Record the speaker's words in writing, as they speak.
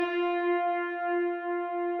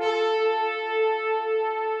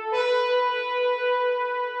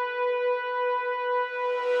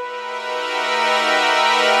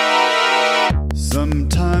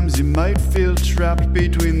trapped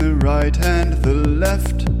between the right and the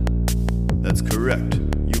left. That's correct,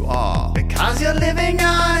 you are. Because you're living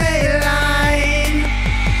on a line.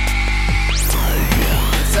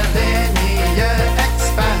 It's a linear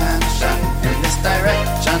expansion in this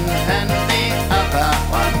direction and the other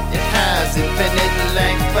one. It has infinite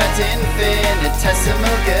length but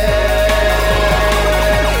infinitesimal girth.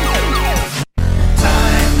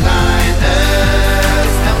 Timeline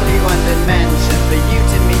Earth, only one dimension for you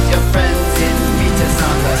to meet your friends in meters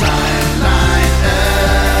on the timeline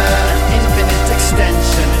Earth. Infinite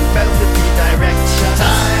extension in both of the directions.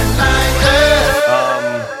 Timeline Earth.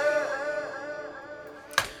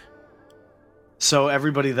 So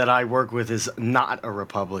everybody that I work with is not a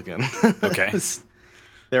Republican. Okay.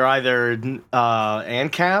 They're either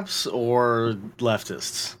ANCAPs or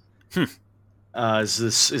leftists.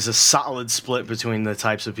 Is a solid split between the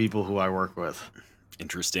types of people who I work with.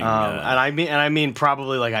 Interesting. And I mean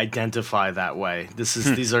probably like identify that way.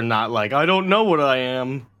 These are not like I don't know what I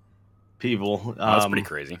am people. That's pretty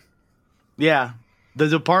crazy. Yeah, the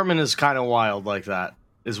department is kind of wild like that.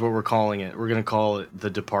 Is what we're calling it. We're gonna call it the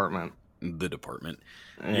department. The department.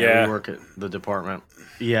 Yeah, we work at the department.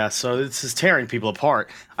 Yeah, so this is tearing people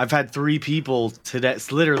apart. I've had 3 people today.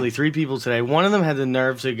 It's literally 3 people today. One of them had the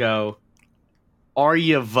nerve to go, "Are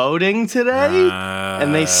you voting today?"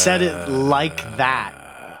 And they said it like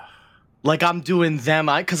that, like I'm doing them.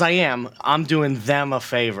 Because I am. I'm doing them a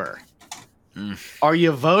favor. Are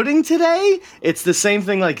you voting today? It's the same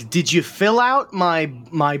thing. Like, did you fill out my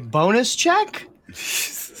bonus check?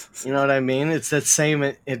 You know what I mean? It's that same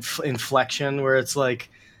inflection where it's like,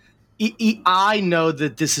 I know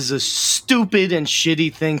that this is a stupid and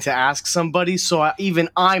shitty thing to ask somebody, so even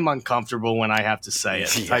I'm uncomfortable when I have to say it,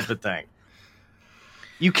 type of thing.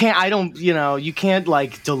 You can't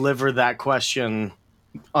like deliver that question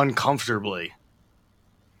uncomfortably.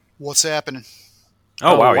 What's happening?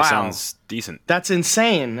 Oh, wow, he sounds decent. That's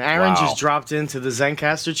insane. Aaron Wow. just dropped into the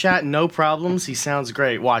Zencaster chat. No problems. He sounds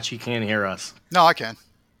great. Watch, he can't hear us. No, I can.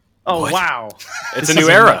 Oh, What? wow. It's a new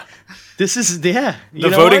era. This is, yeah. The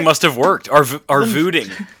voting must have worked. Our voting.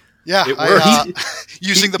 Yeah, It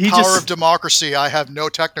using the he power just- of democracy, I have no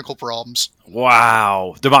technical problems.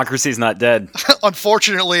 Wow. Democracy's not dead.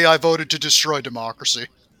 Unfortunately, I voted to destroy democracy.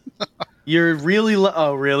 You're really,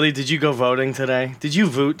 oh, really? Did you go voting today? Did you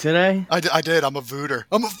vote today? I did. I'm a vooter.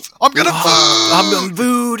 I'm gonna vote. I'm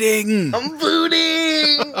voting. I'm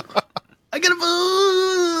voting! I gotta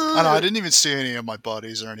vote! I know. I didn't even see any of my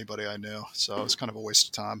buddies or anybody I knew, so it was kind of a waste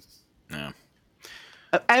of time. Yeah.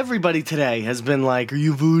 Everybody today has been like, "Are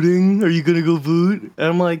you voting? Are you gonna go vote?" And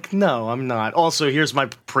I'm like, "No, I'm not." Also, here's my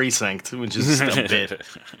precinct, which is a bit.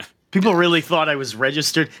 People really thought I was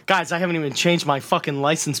registered. Guys, I haven't even changed my fucking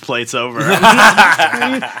license plates over.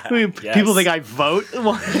 People think I vote.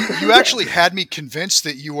 You actually had me convinced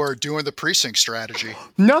that you were doing the precinct strategy.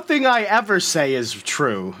 Nothing I ever say is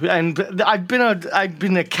true, and I've been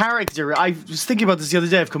a character. I was thinking about this the other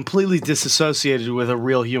day. I've completely disassociated with a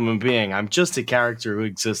real human being. I'm just a character who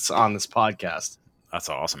exists on this podcast. That's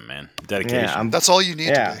awesome, man. Dedication. Yeah, That's all you need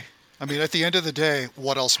Yeah. to be. I mean, at the end of the day,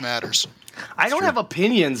 what else matters? I don't have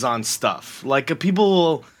opinions on stuff. Like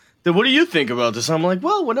people will. What do you think about this? I'm like,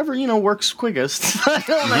 well, whatever works quickest. I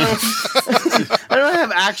don't know. I don't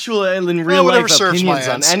have actual in real whatever life serves my opinions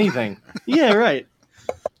on ends. anything. Yeah, right.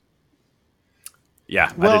 Yeah,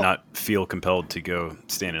 I Well- did not feel compelled to go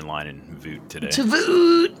stand in line and vote today.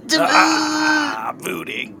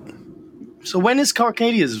 Voting. So when is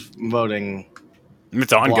Carcadia's voting?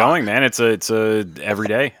 It's ongoing, man. It's a every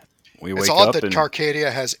day. We It's wake odd up that and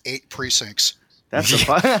Carcadia has 8 precincts. That's a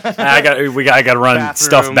fun. I got to run Bathroom,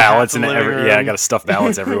 stuff ballots and half the living every. Yeah, I room. got to stuff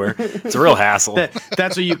ballots everywhere. It's a real hassle.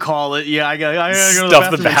 That's what you call it. Yeah, I gotta go to Stuff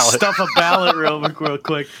the the bathroom and ballot. stuff a ballot real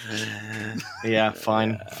quick. Yeah,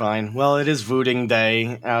 fine. Well, it is voting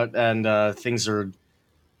day out, and things are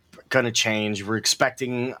gonna change.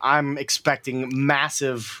 I'm expecting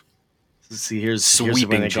massive. Let's see, here's when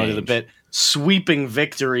Sweeping they go to the change. bit. Sweeping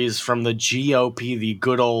victories from the GOP, the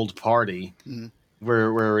good old party.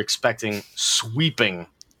 We're expecting sweeping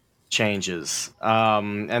changes.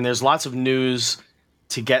 And there's lots of news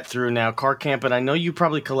to get through now. Car Camp, and I know you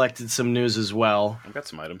probably collected some news as well. I've got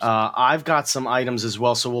some items. I've got some items as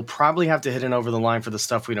well, so we'll probably have to hit an over the line for the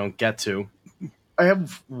stuff we don't get to. I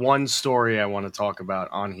have one story I want to talk about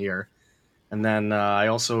on here. And then I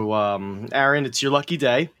also, Aaron, it's your lucky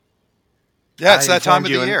day. Yeah, it's I that time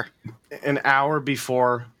of informed the you year. An hour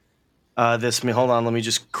before hold on, let me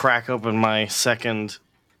just crack open my second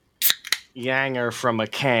Yanger from a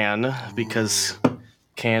can, because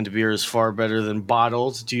canned beer is far better than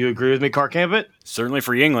bottled. Do you agree with me, Car Campit? Certainly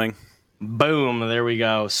for Yingling. Boom, there we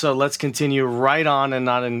go. So let's continue right on and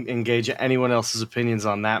not engage anyone else's opinions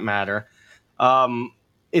on that matter.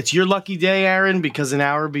 It's your lucky day, Aaron, because an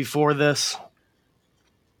hour before this,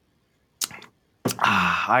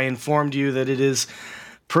 I informed you that it is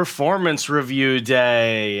performance review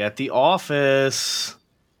day at the office.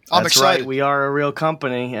 I'm That's excited. right, we are a real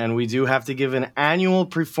company, and we do have to give an annual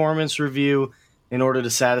performance review in order to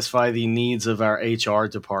satisfy the needs of our HR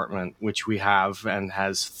department, which we have and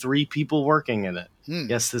has 3 people working in it.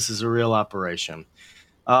 Yes, this is a real operation.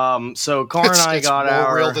 So Car and I It's got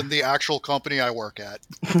more real than the actual company I work at.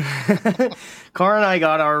 Car and I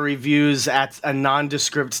got our reviews at a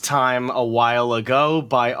nondescript time a while ago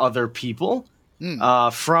by other people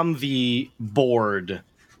from the board.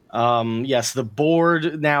 Yes, the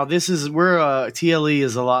board. Now, TLE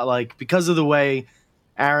is a lot like, because of the way,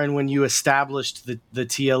 Aaron, when you established the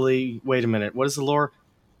TLE, wait a minute, what is the lore?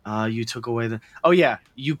 You took away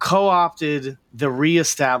you co-opted the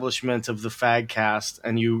reestablishment of the Fagcast,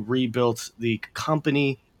 and you rebuilt the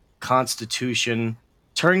company constitution,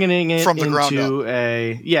 turning it From the ground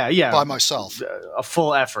into by myself. a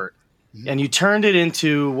full effort. And you turned it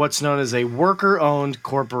into what's known as a worker-owned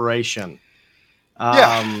corporation.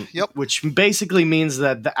 Which basically means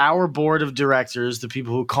that our board of directors, the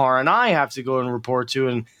people who Car and I have to go and report to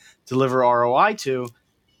and deliver ROI to,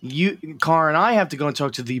 Car and I have to go and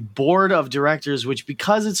talk to the board of directors, which,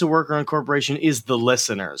 because it's a worker-owned corporation, is the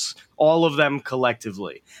listeners, all of them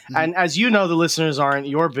collectively. And as you know, the listeners aren't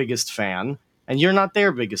your biggest fan, and you're not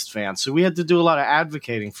their biggest fan. So we had to do a lot of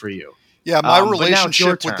advocating for you. Yeah, my but now it's your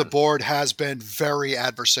relationship with the turn. board has been very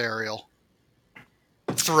adversarial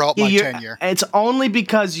throughout my tenure. It's only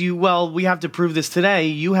because we have to prove this today.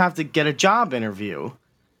 You have to get a job interview,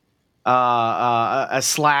 a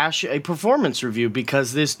performance review,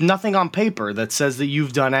 because there's nothing on paper that says that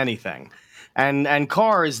you've done anything. And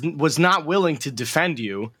Carr was not willing to defend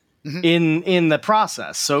you in the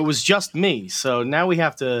process. So it was just me. So now we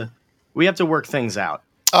have to work things out.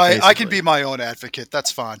 I can be my own advocate.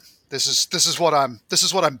 That's fine. This is what I'm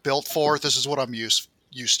built for. This is what I'm used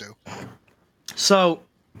to. So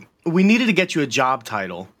we needed to get you a job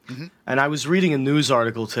title. And I was reading a news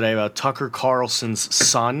article today about Tucker Carlson's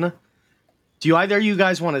son. Do either of you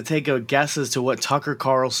guys want to take a guess as to what Tucker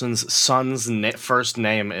Carlson's son's first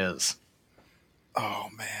name is? Oh,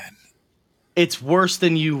 man. It's worse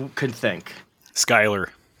than you could think. Skyler.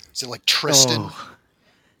 Is it like Tristan? Oh.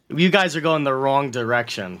 You guys are going the wrong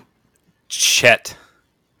direction. Chet.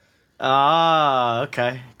 Ah,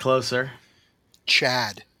 okay. Closer.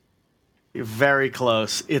 Chad. You're very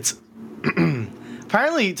close. It's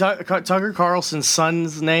apparently Tucker Carlson's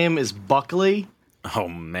son's name is Buckley. Oh,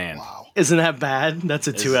 man. Wow. Isn't that bad? That's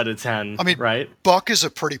a 2 out of 10. I mean, right? Buck is a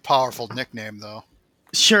pretty powerful nickname, though.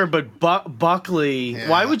 Sure, but Buckley, Yeah.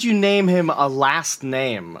 why would you name him a last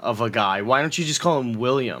name of a guy? Why don't you just call him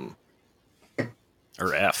William?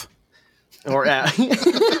 Or F. Or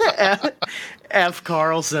F.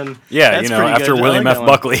 Carlson. Yeah, That's pretty after good. I William like F. that one.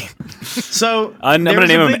 Buckley. So I'm there going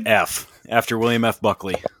to was a name him big- F, after William F.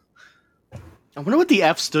 Buckley. I wonder what the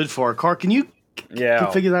F stood for. Car, can you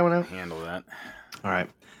figure that one out? Handle that. All right.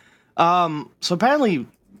 So apparently,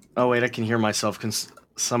 oh wait, I can hear myself. Can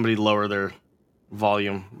somebody lower their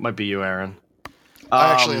volume? Might be you, Aaron.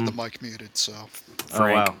 I actually had the mic muted, so.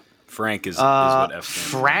 Frank. Oh, wow. Frank is what F stands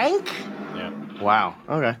for. Frank? Yeah. Wow.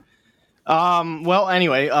 Okay. Well,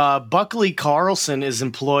 anyway, Buckley Carlson is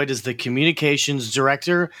employed as the communications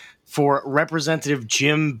director for Representative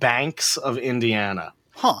Jim Banks of Indiana.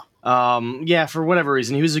 Huh. Yeah, for whatever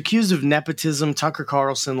reason. He was accused of nepotism. Tucker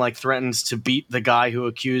Carlson, threatens to beat the guy who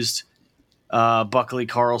accused Buckley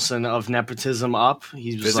Carlson of nepotism up.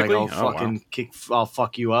 He was Physically? like, I'll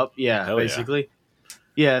fuck you up. Yeah, Hell yeah. basically.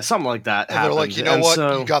 Yeah, something like that And happened. they're like, you know And what?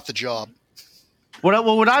 so- You got the job. what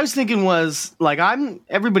I was thinking was,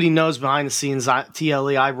 everybody knows behind the scenes,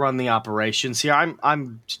 TLE, I run the operations here.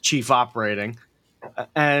 I'm chief operating.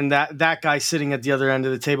 And that guy sitting at the other end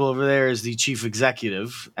of the table over there is the chief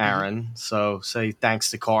executive, Aaron. So say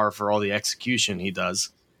thanks to Carr for all the execution he does.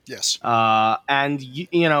 Yes. And,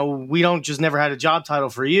 we don't just never had a job title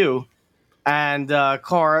for you. And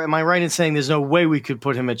Carr, am I right in saying there's no way we could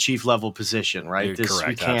put him at chief level position, right? You're correct.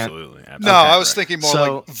 We can't. Absolutely. No, I was thinking more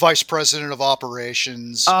So- like vice president of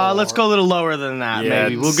operations. Let's go a little lower than that, Yeah,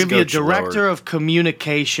 maybe. We'll give you a scotch director lower. of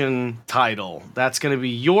communication title. That's going to be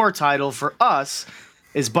your title for us,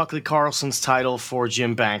 is Buckley Carlson's title for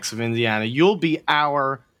Jim Banks of Indiana. You'll be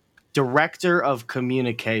our director of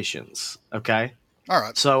communications, okay? All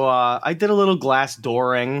right. So I did a little glass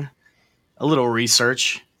dooring, a little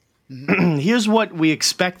research. Here's what we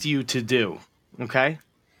expect you to do, okay?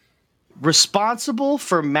 responsible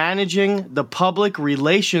for managing the public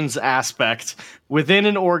relations aspect within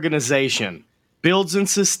an organization, builds and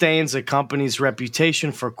sustains a company's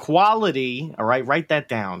reputation for quality. All right, write that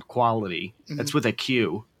down. Quality. That's with a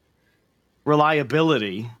Q.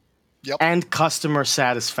 Reliability. Yep. And customer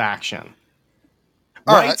satisfaction.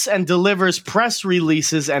 All right. Writes and delivers press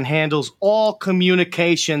releases and handles all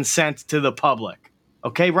communication sent to the public.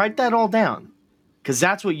 Okay, write that all down. Because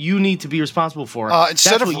that's what you need to be responsible for.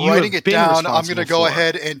 Instead That's of what you writing have it been down, I'm responsible going to go for.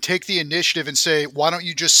 ahead and take the initiative and say, why don't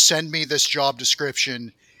you just send me this job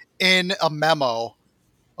description in a memo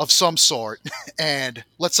of some sort, and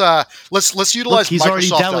let's utilize Look, he's Microsoft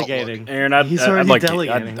already Outlook. delegating. Aaron, He's I'd already like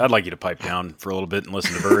delegating. I'd like you to pipe down for a little bit and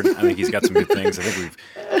listen to Bird. I think he's got some good things. I think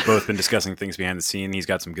we've both been discussing things behind the scene. He's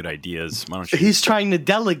got some good ideas. Why don't you? He's trying to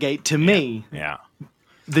delegate to me, Yeah.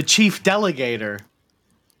 the chief delegator.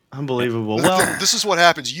 Unbelievable. Well, This is what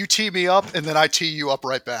happens. You tee me up, and then I tee you up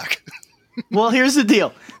right back. well, here's the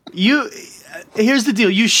deal. Here's the deal.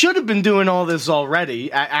 You should have been doing all this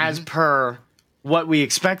already, as per what we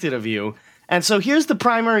expected of you. And so here's the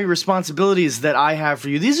primary responsibilities that I have for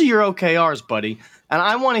you. These are your OKRs, buddy, and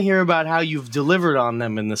I want to hear about how you've delivered on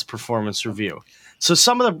them in this performance review. So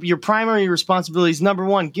some of your primary responsibilities. Number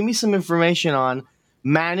one, give me some information on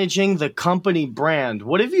managing the company brand.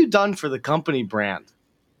 What have you done for the company brand?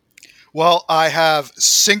 Well, I have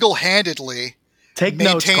single-handedly Take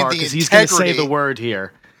notes, maintained Carr, the because he's going to say integrity the word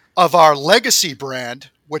here. of our legacy brand,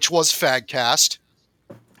 which was Fagcast.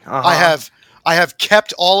 Uh-huh. I have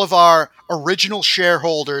kept all of our original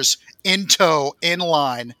shareholders in tow, in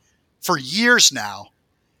line, for years now,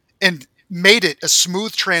 and made it a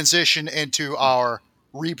smooth transition into our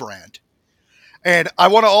rebrand. And I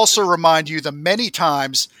want to also remind you the many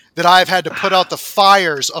times that I've had to put out the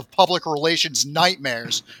fires of public relations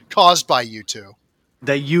nightmares caused by you two.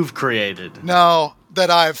 That you've created. No, that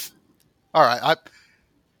I've... All right,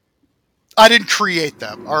 I didn't create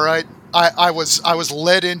them, all right? I was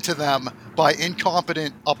led into them by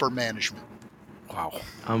incompetent upper management. Wow.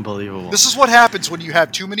 Unbelievable. This is what happens when you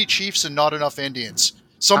have too many chiefs and not enough Indians.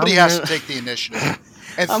 Somebody has to take the initiative.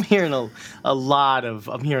 And I'm hearing a lot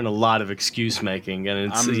of excuse making,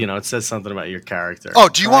 and it's it says something about your character. oh,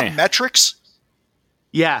 do you want Right. metrics?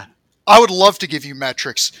 Yeah, I would love to give you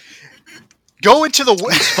metrics. Go into the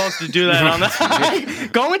supposed to do that on that.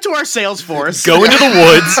 Go into our Salesforce. Go into the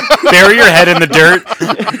woods, bury your head in the dirt.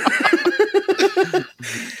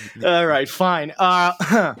 All right, fine.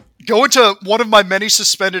 go into one of my many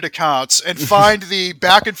suspended accounts and find the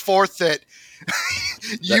back and forth that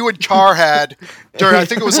you and Carr had during, I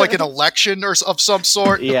think it was like an election or of some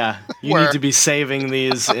sort. Yeah, you Where- need to be saving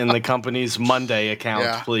these in the company's Monday account,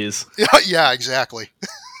 Yeah. please. Yeah, exactly.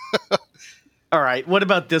 All right, what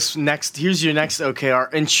about this next? Here's your next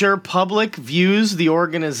OKR. Ensure public views the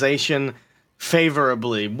organization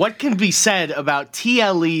favorably. What can be said about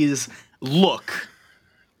TLE's look?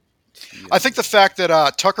 I think the fact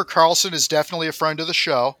that Tucker Carlson is definitely a friend of the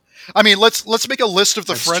show. I mean, let's make a list of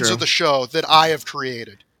the That's friends true. of the show that I have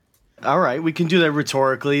created. All right, we can do that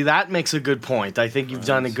rhetorically. That makes a good point. I think you've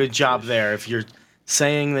done a good job there. If you're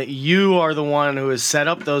saying that you are the one who has set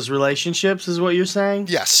up those relationships, is what you're saying?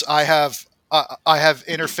 Yes, I have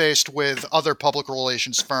interfaced with other public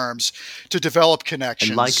relations firms to develop I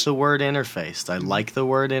connections. like the word interfaced. I like the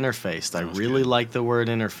word interfaced. I really like the word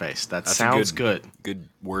interfaced. That That's sounds a good. Good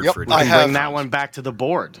word Yep, for it. I Bring have- that one back to the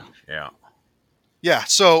board. Yeah. Yeah,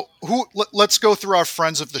 so let's go through our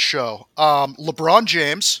friends of the show. LeBron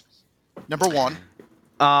James, number one.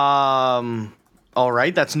 All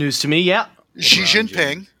right, that's news to me. Yeah. Xi LeBron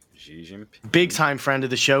Jinping. Xi Jinping. Big time friend of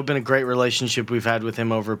the show. Been a great relationship we've had with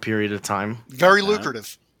him over a period of time. Very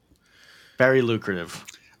lucrative. Very lucrative.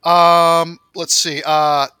 Let's see.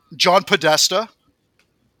 John Podesta.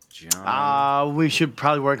 John. We should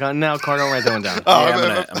probably work on now. Carl, don't write that one down. Oh, I'm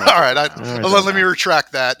gonna all right. Let me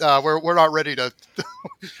retract that. We're not ready to.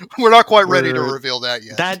 We're not quite ready to We're- reveal that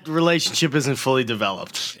yet. That relationship isn't fully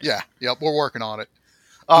developed. Yeah. Yep. We're working on it.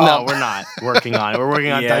 No, we're not working on it. We're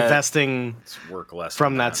working on Yeah. divesting Let's work less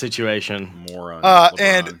from on that situation. More on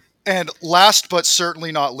And LeBron. and last but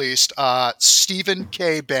certainly not least, Stephen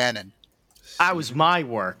K. Bannon. That was my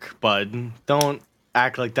work, bud. Don't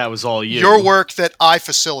act like that was all you. Your work that I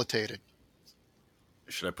facilitated.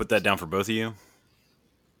 Should I put that down for both of you?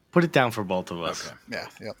 Put it down for both of us. Okay. Yeah.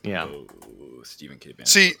 Yep. Yeah. Oh, Stephen K. Bannon.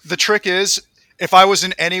 See, the trick is, if I was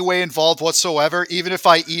in any way involved whatsoever, even if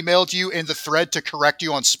I emailed you in the thread to correct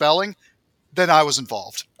you on spelling, then I was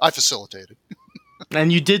involved. I facilitated.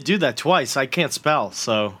 And you did do that twice. I can't spell,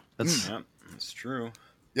 so that's Yeah, that's true.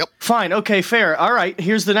 Fine. Okay, fair. All right,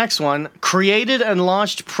 here's the next one. Created and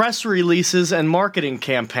launched press releases and marketing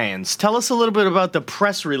campaigns. Tell us a little bit about the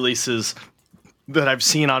press releases that I've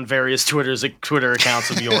seen on various Twitter accounts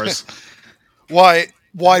of yours. Why,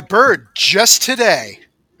 Bird, just today.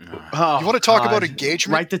 Oh, You want to talk God. about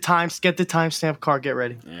engagement? Write the times. Get the timestamp card. Get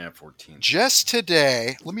ready. Yeah, 14. Just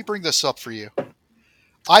today, let me bring this up for you.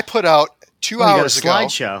 I put out 2 Oh, you got a hours ago.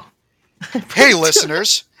 slideshow. Hey,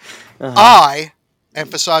 listeners, I,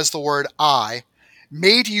 emphasize the word I,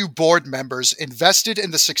 made you board members invested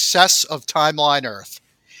in the success of Timeline Earth.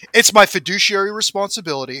 It's my fiduciary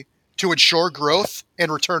responsibility to ensure growth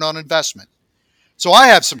and return on investment. So I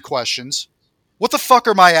have some questions. What the fuck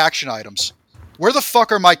are my action items? Where the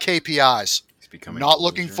fuck are my KPIs? He's becoming Not a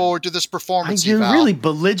looking loser. forward to this performance You're eval. really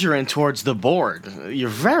belligerent towards the board. You're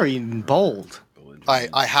very bold.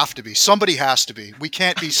 I have to be. Somebody has to be. We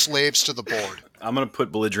can't be slaves to the board. I'm going to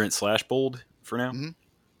put belligerent / bold for now.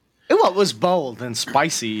 Well, it was bold and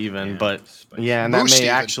spicy even, Yeah, but spicy. yeah, and that Moose may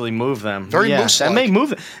even. actually move them. Very yeah, moose-like. that may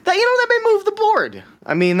move that. That may move the board.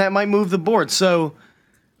 I mean, that might move the board. So,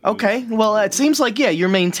 okay, well, it seems like you're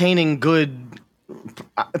maintaining good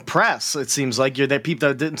press. It seems like you're that people.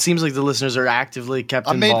 It seems like the listeners are actively kept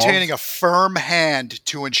I'm involved. maintaining a firm hand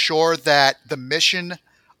to ensure that the mission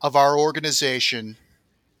of our organization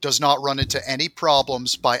does not run into any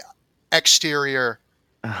problems by exterior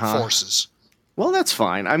forces. Well, that's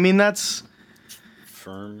fine. I mean, that's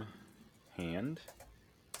Firm hand.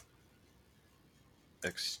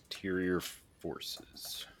 Exterior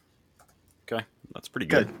forces. Okay, that's pretty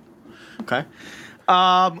good. okay.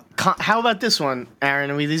 How about this one,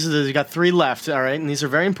 Aaron? You got 3 left, all right, and these are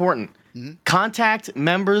very important. Contact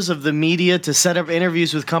members of the media to set up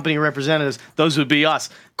interviews with company representatives. Those would be us.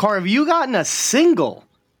 Car, have you gotten a single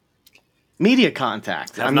media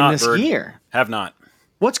contact? Have not, this Bird. year. Have not.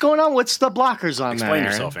 What's going on? What's the blockers on Explain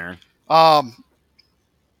that, yourself, Aaron.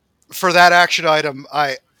 For that action item,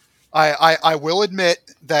 I will admit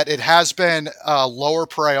that it has been a lower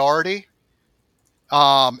priority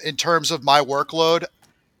in terms of my workload,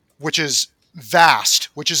 which is vast,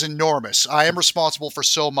 which is enormous. I am responsible for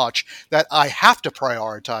so much that I have to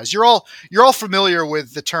prioritize. You're all familiar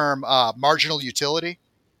with the term marginal utility.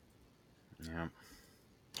 Yeah.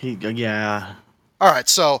 Yeah. All right,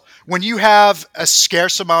 so when you have a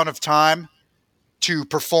scarce amount of time to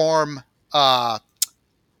perform a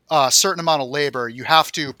certain amount of labor, you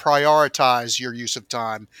have to prioritize your use of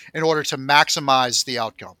time in order to maximize the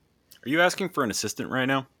outcome. Are you asking for an assistant right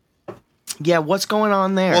now? Yeah, what's going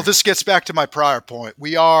on there? Well, this gets back to my prior point.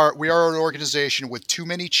 We are an organization with too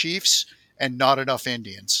many chiefs and not enough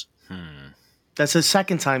Indians. That's the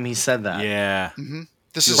second time he said that. Yeah.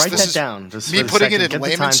 This is Write this that is down. This me for the putting second- it in get the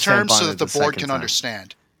layman's timestamp terms on so it that the the board second can time.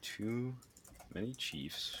 understand. Too many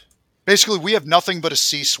chiefs. Basically, we have nothing but a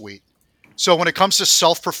C-suite. So when it comes to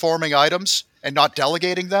self-performing items and not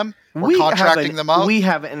delegating them or contracting them out, We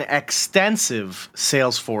have an extensive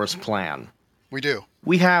Salesforce plan. we do.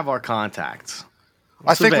 We have our contacts.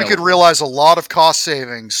 I think we could available? realize a lot of cost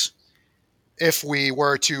savings if we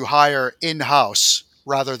were to hire in-house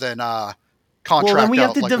rather than contract Well, then we have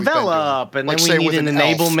out to like we've been doing. develop, and Like, then say, we need with an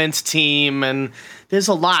Elf. enablement team, and there's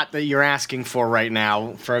a lot that you're asking for right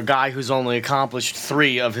now for a guy who's only accomplished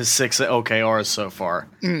 3 of his 6 OKRs so far.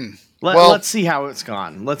 Well- Let's see how it's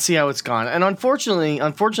gone. And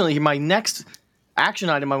unfortunately, my next action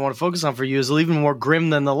item I want to focus on for you is even more grim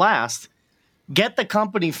than the last. Get the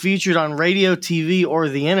company featured on radio, TV, or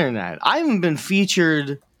the internet. I haven't been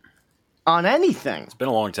featured on anything It's been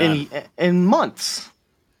a long time. in months.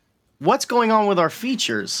 What's going on with our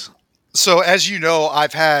features? So as you know,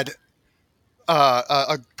 I've had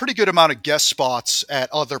a pretty good amount of guest spots at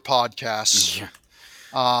other podcasts,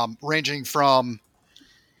 ranging from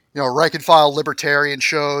rank and file libertarian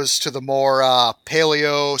shows to the more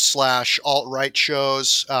paleo / alt-right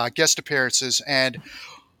shows, guest appearances. And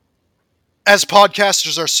as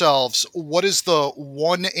podcasters ourselves, what is the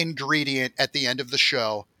one ingredient at the end of the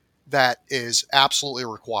show that is absolutely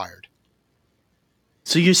required?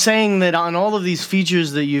 So you're saying that on all of these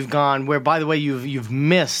features that you've gone, where by the way you've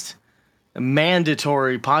missed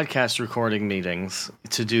mandatory podcast recording meetings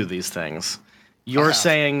to do these things, you're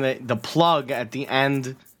saying that the plug at the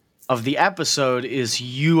end of the episode is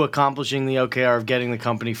you accomplishing the OKR of getting the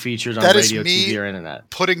company featured on That is radio, me TV, or internet.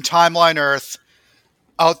 Putting Timeline Earth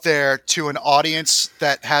out there to an audience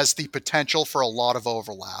that has the potential for a lot of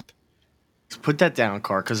overlap. Put that down,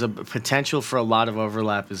 Carr, because the potential for a lot of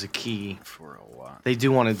overlap is a key. For a lot. They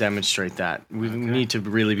do want to demonstrate that. We need to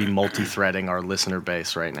really be multi-threading our listener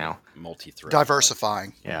base right now. Multi-thread.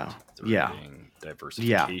 Diversifying. Yeah.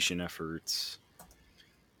 Diversification efforts.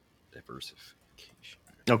 Diversification.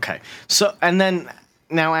 Okay. So, and then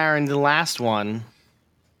now, Aaron, the last one.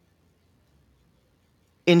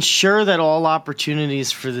 Ensure that all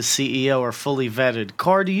opportunities for the CEO are fully vetted.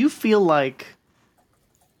 Carr, do you feel like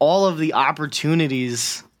all of the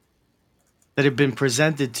opportunities that have been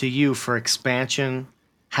presented to you for expansion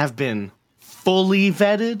have been fully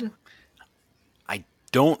vetted? I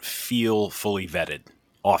don't feel fully vetted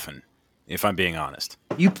often, if I'm being honest.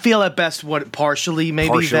 You feel at best what partially maybe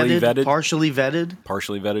Partially vetted. Partially vetted?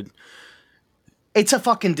 Partially vetted. It's a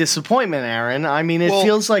fucking disappointment, Aaron. I mean, it Well-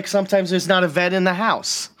 feels like sometimes there's not a vet in the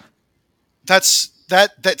house. That's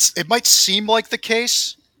it might seem like the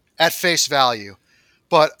case at face value,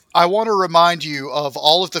 but I want to remind you of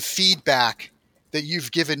all of the feedback that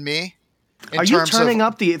you've given me. Are you turning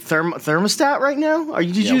up the thermostat right now? Are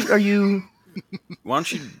you Why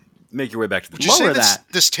don't you make your way back to the Would you say lower this,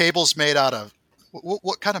 that? this table's made out of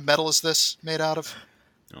what kind of metal is this made out of?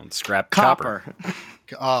 scrap copper?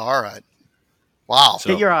 Oh, all right. Wow. So-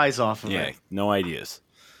 Get your eyes off of Yeah, it. no ideas.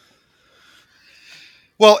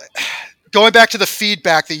 Well, going back to the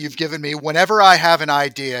feedback that you've given me, whenever I have an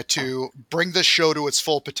idea to bring this show to its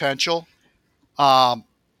full potential,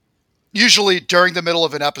 usually during the middle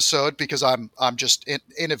of an episode, because I'm just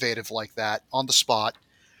innovative like that on the spot.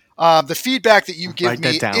 The feedback that you give Write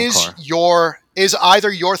that me down, is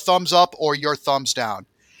either your thumbs up or your thumbs down.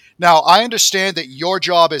 Now, I understand that your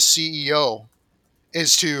job as CEO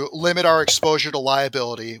is to limit our exposure to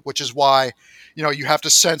liability, which is why, you have to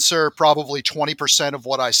censor probably 20% of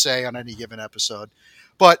what I say on any given episode.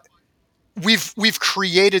 But we've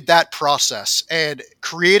created that process, and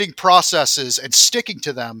creating processes and sticking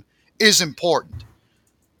to them is important.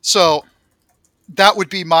 So that would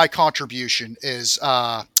be my contribution is,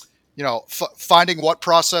 finding what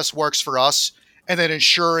process works for us and then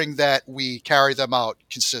ensuring that we carry them out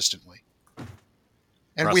consistently.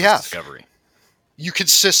 And we Process have. discovery. You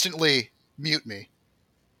consistently mute me.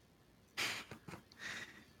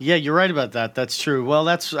 Yeah, you're right about that. That's true. Well,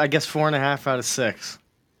 that's, I guess, 4.5 out of 6.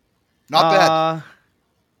 Not bad.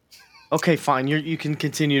 Okay, fine. You can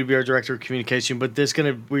continue to be our director of communication, but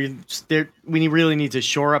we really need to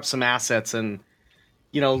shore up some assets and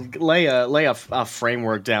lay a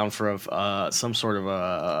framework down for some sort of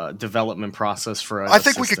a development process for. I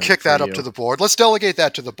think we could kick that up to the board. Let's delegate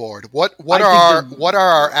that to the board. What are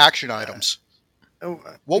our action items?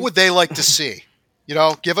 What would they like to see?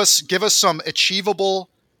 Give us some achievable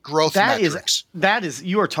growth metrics. That is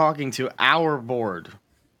you are talking to our board.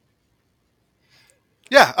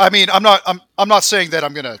 Yeah, I mean, I'm not saying that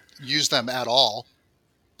I'm going to use them at all,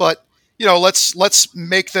 but let's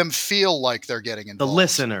make them feel like they're getting involved.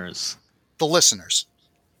 The listeners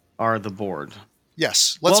are the board.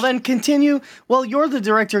 Yes. Well, then continue. Well, you're the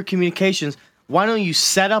director of communications. Why don't you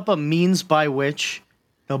set up a means by which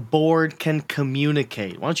the board can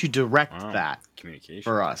communicate? Why don't you direct that Communication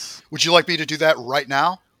for us? Would you like me to do that right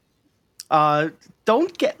now?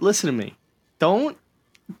 Listen to me. Don't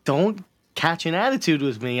catch an attitude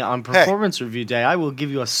with me on performance review day. I will give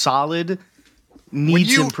you a solid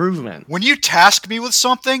needs improvement. When you task me with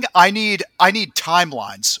something, I need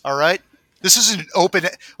timelines. All right. This isn't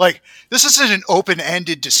an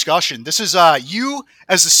open-ended discussion. This is you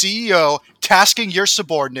as the CEO tasking your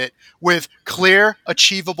subordinate with clear,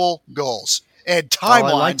 achievable goals and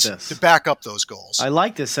timelines to back up those goals. I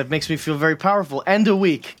like this. That makes me feel very powerful. End a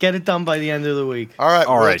week. Get it done by the end of the week. All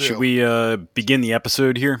right. Should we begin the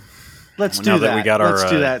episode here? Let's Now do that we got Let's our,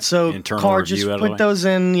 do that. So, internal Carr, review just out of the put way? those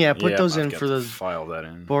in. Yeah, put those I've in got for to the file that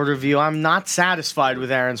in. board review. I'm not satisfied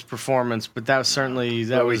with Aaron's performance, but that was certainly We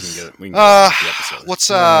can was get the episode.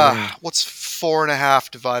 What's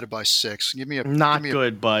 4.5 divided by 6? Give me a not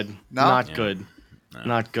good, bud. No? Not Yeah. good. No.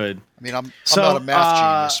 Not good. I mean, I'm So, not a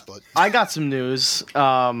math genius, but I got some news.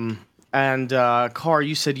 And Carr,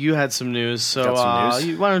 you said you had some news. So Got some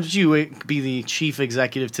news? why don't you be the chief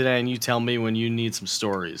executive today, and you tell me when you need some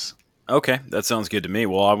stories. Okay, that sounds good to me.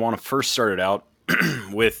 Well, I want to first start it out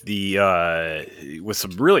with with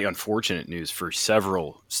some really unfortunate news for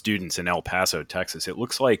several students in El Paso, Texas. It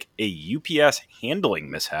looks like a UPS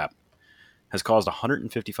handling mishap has caused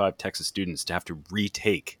 155 Texas students to have to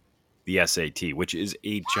retake the SAT, which is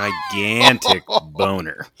a gigantic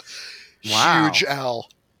boner. Wow. huge L.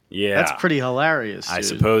 Yeah, That's pretty hilarious. I dude.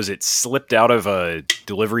 suppose it slipped out of a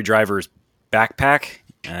delivery driver's backpack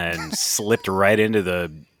and slipped right into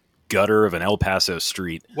the gutter of an El Paso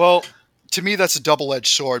street. Well, to me, that's a double-edged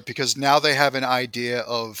sword because now they have an idea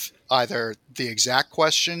of either the exact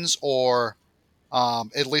questions or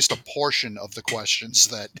at least a portion of the questions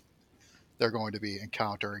that they're going to be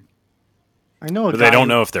encountering. I know a But guy they don't who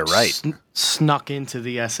know if they're right. Snuck into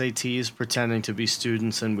the SATs pretending to be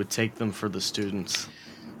students and would take them for the students.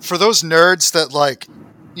 for those nerds that like,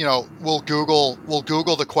 will Google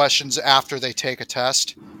the questions after they take a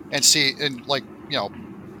test and see, and like,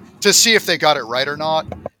 to see if they got it right or not.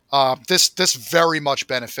 This very much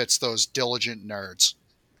benefits those diligent nerds.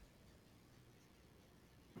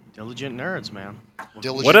 Diligent nerds, man.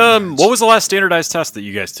 Diligent nerds. What was the last standardized test that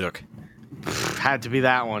you guys took? Had to be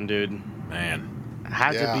that one, dude. Man.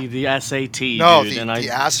 Had Yeah. to be the SAT, No, dude. the and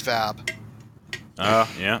ASVAB,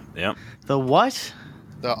 Yeah. the what?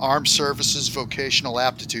 the Armed Services Vocational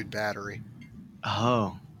Aptitude Battery.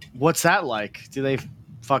 Oh, what's that like? Do they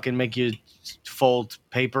fucking make you fold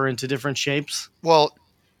paper into different shapes? Well,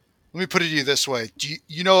 let me put it to you this way: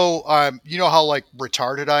 you know how like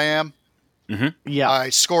retarded I am? Yeah. I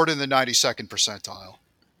scored in the 92nd percentile.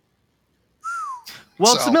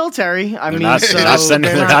 Well, it's so- the military. I They're mean, not, so they're not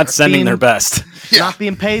sending, they're not sending being- their best. Yeah. Not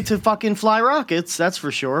being paid to fucking fly rockets. That's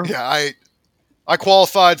for sure. Yeah, I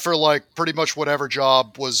qualified for like pretty much whatever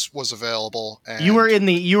job was available. And You were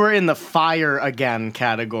in the fire again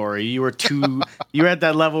category. You were you were at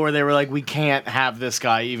that level where they were like, we can't have this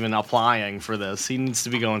guy even applying for this. He needs to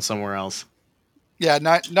be going somewhere else. Yeah,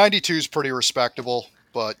 92 is pretty respectable,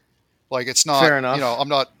 but like it's not. Fair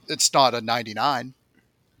enough. It's not a 99.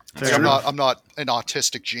 Fair Like, enough. I'm not an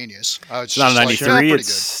autistic genius. It's not a just like, 93, pretty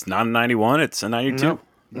it's not a 91, it's a 92. Nope.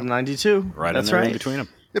 92. Right That's in there in right. between them.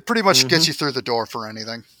 good. It pretty much gets you through the door for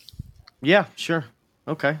anything. Yeah, sure.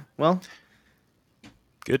 Okay. Well,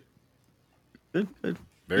 Good. good.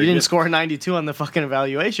 Very You didn't good. score a 92 on the fucking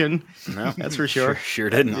evaluation. No, That's for sure. Sure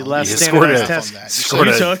didn't. The last You standardized scored a- test on that. scored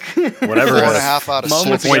you a- took. whatever it 4.5 was. out of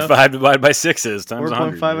Moments 6. ago. 4.5 divided by 6 is times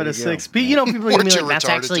 100. 4.5 out There of you go. 6. But, people are going to be We're like, too that's retarded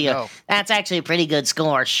actually, to know. a pretty good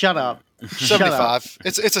score. Shut up. Shut up. 75.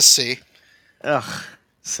 It's a C. Ugh.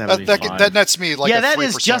 That, 75. that nets me like yeah, a that 3%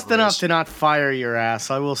 is just raise. enough to not fire your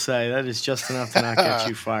ass. I will say that is just enough to not get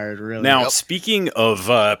you fired. Really. Now, Yep. speaking of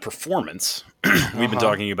performance, we've been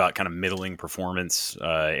talking about kind of middling performance.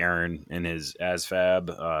 Aaron in his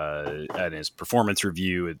ASVAB and his performance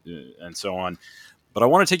review and so on. But I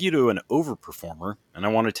want to take you to an overperformer, and I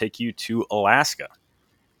want to take you to Alaska.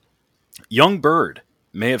 Young Bird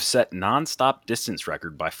may have set nonstop distance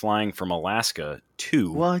record by flying from Alaska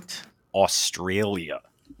to What? Australia.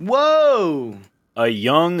 Whoa! A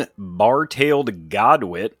young bar-tailed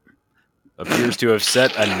godwit appears to have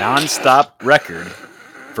set a nonstop record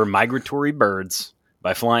for migratory birds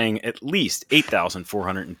by flying at least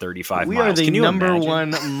 8,435 We miles. are the Can you number imagine?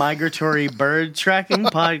 one migratory bird tracking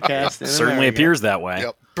podcast. In Certainly America. appears that way.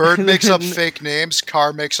 Yep. Bird makes up fake names.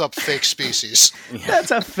 Car makes up fake species. That's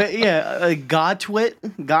a a godwit.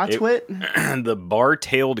 Godwit. The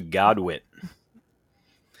bar-tailed godwit.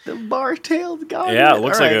 The bar-tailed godwit. Yeah, it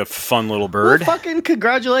looks All like right. a fun little Well, bird. fucking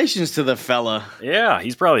congratulations to the fella. Yeah,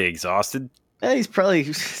 he's probably exhausted. Yeah, he's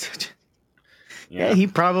probably. Yeah, he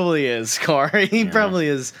probably is, Car. He probably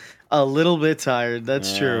is a little bit tired.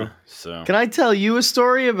 That's Yeah, true. So Can I tell you a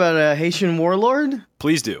story about a Haitian warlord?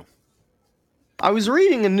 please do. I was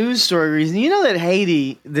reading a news story recently. You know that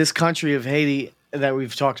Haiti, this country of Haiti that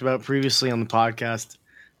we've talked about previously on the podcast,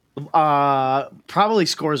 probably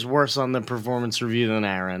scores worse on the performance review than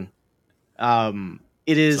Aaron.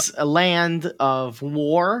 It is a land of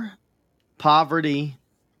war, poverty,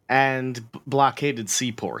 and blockaded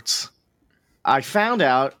seaports. I found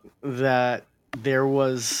out that there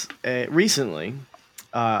was recently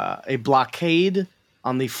a blockade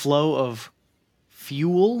on the flow of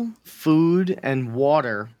fuel, food, and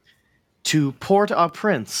water to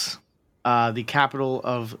Port-au-Prince, the capital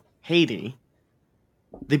of Haiti.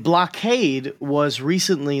 The blockade was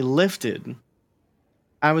recently lifted.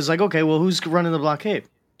 I was like, okay, well, who's running the blockade?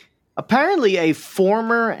 Apparently, a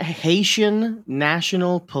former Haitian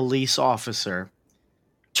National Police officer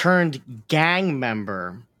turned gang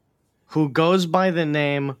member who goes by the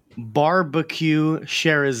name Barbecue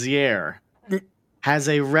Cherizier has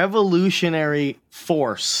a revolutionary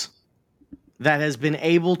force that has been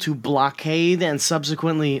able to blockade and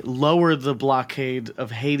subsequently lower the blockade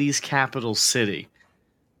of Haiti's capital city.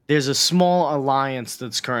 There's a small alliance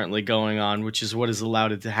that's currently going on, which is what has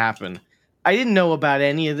allowed it to happen. I didn't know about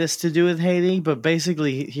any of this to do with Haiti, but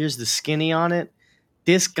basically, here's the skinny on it.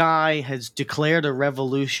 This guy has declared a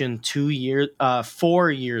revolution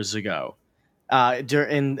 4 years ago.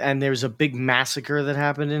 And there's a big massacre that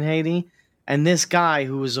happened in Haiti. And this guy,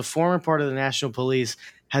 who was a former part of the National Police,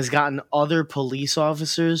 has gotten other police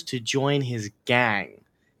officers to join his gang.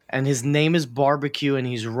 And his name is Barbecue, and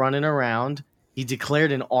he's running around. He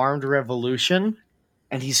declared an armed revolution,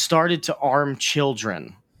 and he started to arm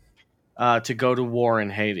children to go to war in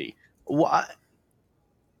Haiti.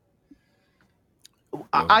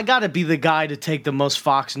 I got to be the guy to take the most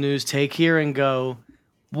Fox News take here and go,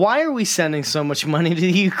 Why are we sending so much money to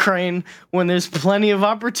Ukraine when there's plenty of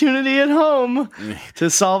opportunity at home to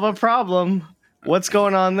solve a problem? What's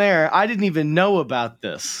going on there? I didn't even know about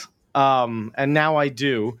this. And now I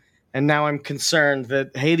do. And now I'm concerned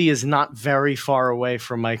that Haiti is not very far away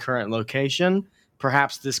from my current location.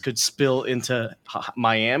 Perhaps this could spill into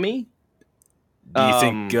Miami. Do you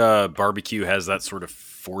think Barbecue has that sort of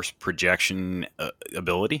force projection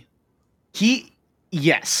ability?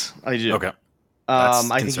 Yes, I do. Okay. I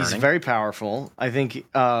think he's concerning. very powerful. I think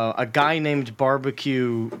a guy named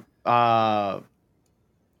Barbecue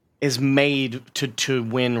is made to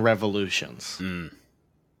win revolutions. Mm.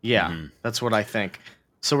 Yeah, that's what I think.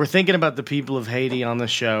 So we're thinking about the people of Haiti on the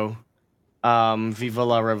show. Viva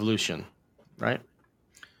la Revolution, right?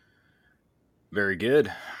 Very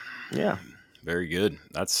good. Yeah. Very good.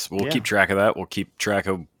 We'll keep track of that. We'll keep track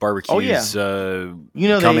of Barbecue's comings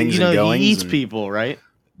and goings. He eats and people, right?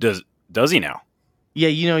 Does he now?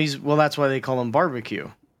 Yeah, that's why they call him Barbecue.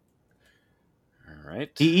 All right.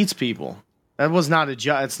 He eats people. That was not a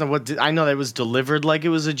joke. It's not what I know. That was delivered like it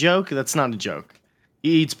was a joke. That's not a joke.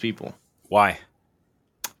 He eats people, Why?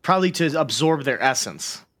 probably to absorb their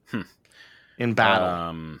essence in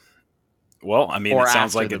battle. Well, I mean, Or it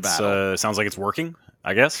sounds after like the it's battle. working.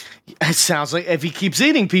 I guess. It sounds like if he keeps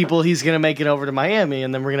eating people, he's gonna make it over to Miami,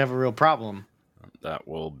 and then we're gonna have a real problem. That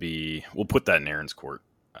will be. We'll put that in Aaron's court.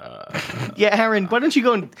 Yeah, Aaron, why don't you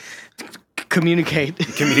go and communicate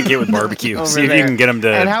Communicate with Barbecue. over See if there. you can get him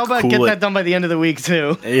to. And how about cool get it. that done by the end of the week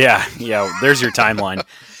too? Yeah. There's your timeline.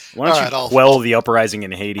 Why don't All right, you I'll- quell the uprising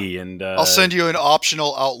in Haiti and I'll send you an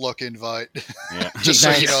optional Outlook invite, Yeah. just so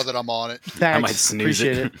you Thanks. know that I'm on it. Thanks. might snooze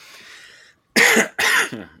Appreciate it.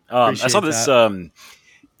 I saw Appreciate this that.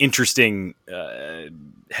 interesting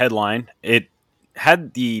headline. It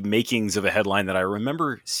had the makings of a headline that I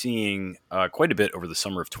remember seeing quite a bit over the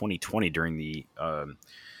summer of 2020 during the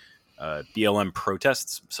BLM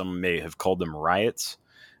protests. Some may have called them riots.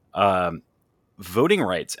 Voting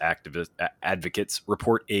rights advocates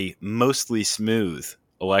report a mostly smooth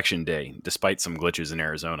election day, despite some glitches in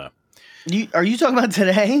Arizona. Are you talking about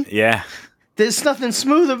today? Yeah, There's nothing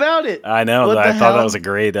smooth about it. I know. What I the thought that hell? was a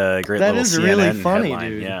great That little is CNN really funny, headline.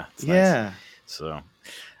 dude. Yeah, it's Yeah. nice. So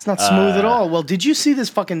It's not smooth at all. Well, did you see this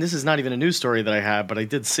this is not even a news story that I had, but I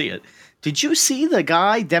did see it. Did you see the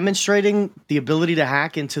guy demonstrating the ability to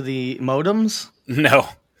hack into the modems? no.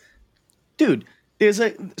 Dude,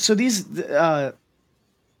 the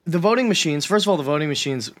voting machines, first of all, the voting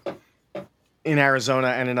machines in Arizona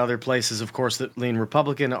and in other places, of course, that lean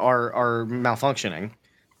Republican are malfunctioning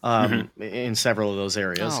in several of those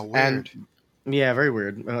areas. Oh, weird. And yeah, very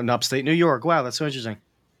weird. In upstate New York. Wow, that's so interesting.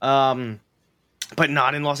 But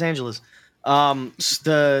not in Los Angeles.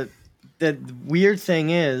 The weird thing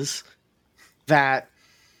is that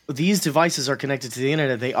these devices are connected to the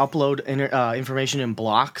internet. They upload information in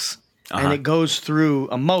blocks, and it goes through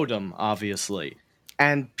a modem, obviously.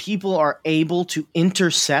 And people are able to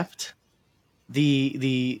intercept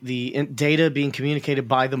the data being communicated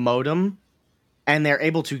by the modem, and they're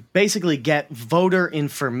able to basically get voter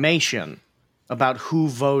information about who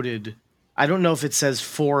voted. I don't know if it says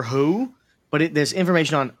for who, but there's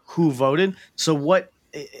information on who voted. So what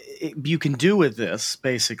you can do with this,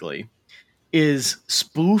 basically, is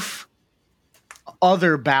spoof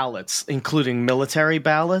other ballots, including military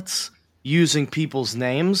ballots, using people's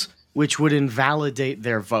names, which would invalidate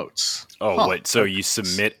their votes. Oh, wait. So you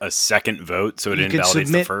submit a second vote, so it You could invalidates the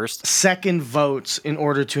submit first? second votes in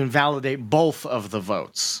order to invalidate both of the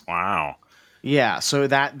votes. Wow. Yeah, so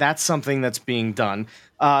that's something that's being done.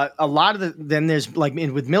 A lot of then there's like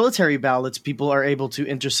with military ballots, people are able to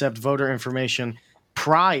intercept voter information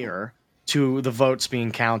prior to the votes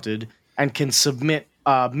being counted and can submit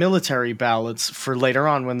military ballots for later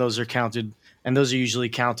on when those are counted, and those are usually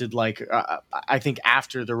counted like I think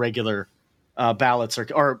after the regular ballots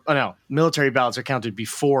military ballots are counted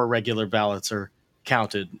before regular ballots are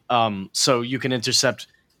counted. So you can intercept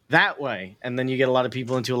that way, and then you get a lot of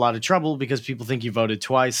people into a lot of trouble because people think you voted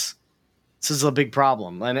twice. This is a big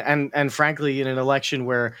problem, and frankly, in an election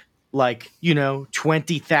where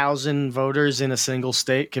 20,000 voters in a single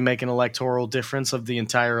state can make an electoral difference of the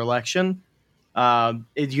entire election,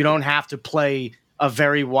 you don't have to play a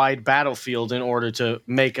very wide battlefield in order to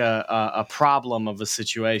make a problem of a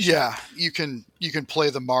situation. Yeah, you can play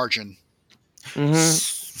the margin.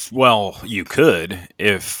 Well, you could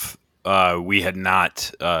if we had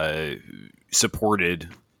not supported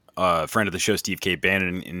a friend of the show, Steve K.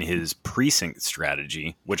 Bannon, in his precinct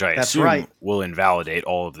strategy, which I That's assume right. will invalidate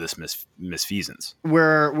all of this misfeasance.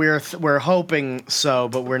 We're hoping so,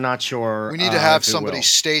 but we're not sure. We need to have if it somebody will.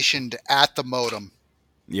 stationed at the modem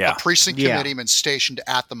Yeah. A precinct Yeah. committeeman stationed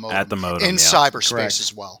at the modem. At the modem, in yeah. cyberspace Correct.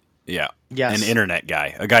 as well. Yeah. Yes. An internet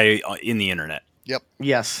guy. A guy in the internet. Yep.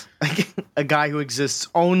 Yes. A guy who exists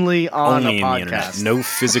only on Only a in the internet. podcast. No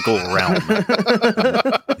physical realm.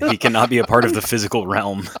 He cannot be a part of the physical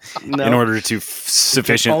realm No. in order to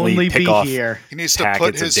sufficiently only pick be off. here. He needs to put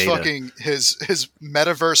packets of his data. fucking his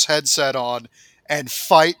metaverse headset on and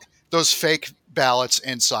fight those fake ballots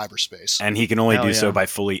in cyberspace. And he can only Hell do so yeah. by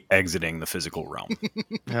fully exiting the physical realm.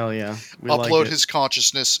 Hell yeah. We Upload like it. his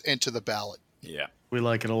consciousness into the ballot. Yeah. We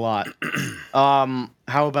like it a lot.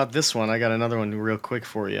 How about this one? I got another one real quick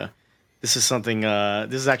for you. This is something,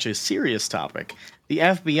 this is actually a serious topic. The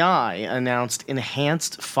FBI announced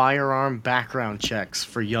enhanced firearm background checks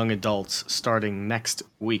for young adults starting next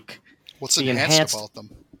week. What's The enhanced enhanced- about them?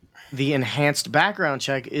 The enhanced background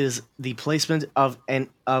check is the placement of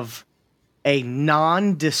a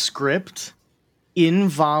nondescript,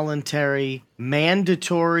 involuntary,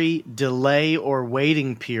 mandatory delay or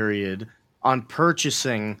waiting period on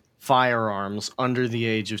purchasing firearms under the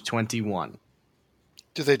age of 21.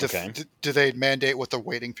 Do they Okay. do they mandate what the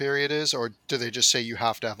waiting period is, or do they just say you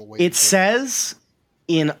have to have a waiting It period? says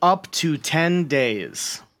in up to 10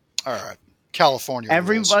 days. All right, California.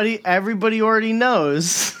 rules. Everybody already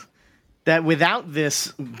knows that without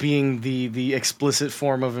this being the explicit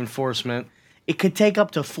form of enforcement, it could take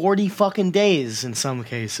up to 40 fucking days in some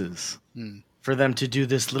cases for them to do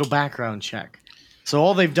this little background check. So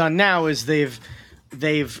all they've done now is they've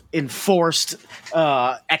enforced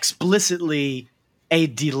explicitly a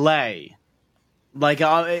delay. Like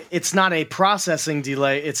it's not a processing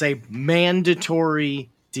delay, it's a mandatory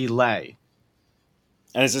delay.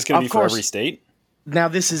 And is this going to Of be for course. every state? Now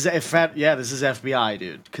this is this is FBI,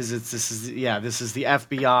 dude, because this is the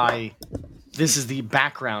FBI. This is the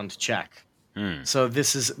background check. So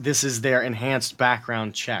this is their enhanced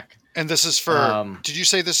background check And this is for. Did you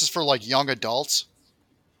say this is for like young adults?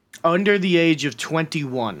 under the age of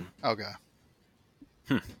 21.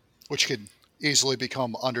 Okay. Which could easily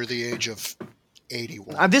become under the age of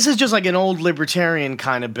 81. This is just like an old libertarian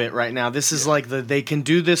kind of bit right now. This is like they can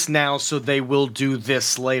do this now, so they will do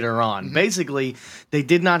this later on. Basically, they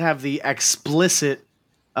did not have the explicit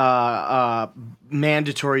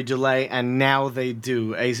mandatory delay, and now they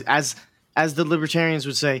do. As the libertarians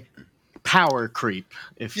would say, power creep,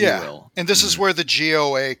 if you will. And this is where the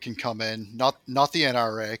GOA can come in, not the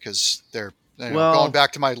NRA, because they're Well, going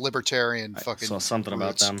back to my libertarian fucking. Saw something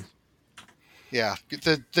about roots. them. Yeah,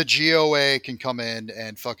 the GOA can come in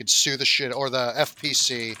and fucking sue the shit, or the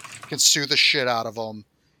FPC can sue the shit out of them.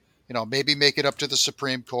 You know, maybe make it up to the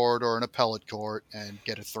Supreme Court or an appellate court and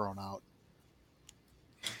get it thrown out.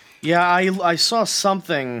 Yeah, I saw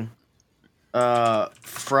something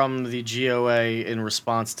from the GOA in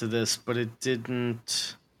response to this, but it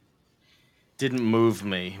didn't move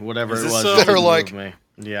me. Whatever Is it this, was, uh, it They're didn't like- move me.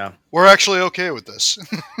 Yeah. We're actually okay with this.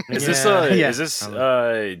 Is Yeah. this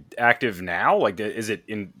active now? Like, is it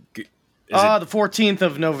in? Is The 14th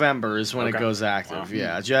of November is when it Okay. goes active.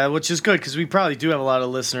 Wow. Yeah, which is good because we probably do have a lot of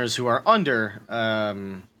listeners who are under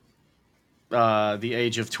the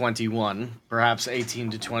age of 21, perhaps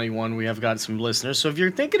 18 to 21. We have got some listeners. So if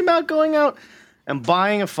you're thinking about going out and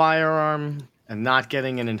buying a firearm and not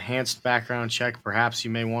getting an enhanced background check, perhaps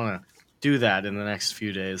you may want to do that in the next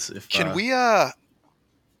few days. If Can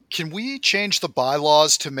we change the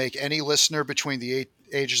bylaws to make any listener between the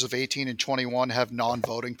ages of 18 and 21 have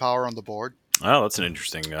non-voting power on the board? Oh, that's an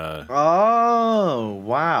interesting. Oh,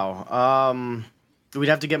 wow. We'd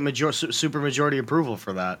have to get super majority approval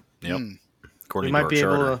for that. Yep. We According might to our be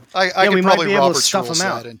charter. able to. I Yeah, could we might probably be able to Robert's stuff rules them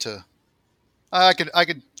out. that into. I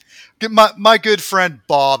could get my good friend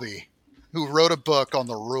Bobby, who wrote a book on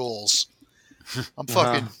the rules. I'm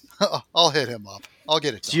fucking. I'll hit him up. I'll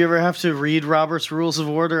get it Do done. you ever have to read Robert's Rules of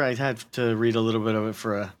Order? I had to read a little bit of it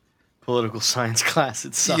for a political science class.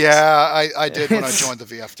 It sucks. Yeah, I did when I It's- joined the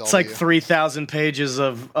VFW. It's like 3,000 pages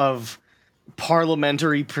of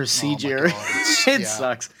parliamentary procedure. God, it's- It yeah.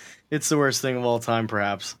 sucks. It's the worst thing of all time,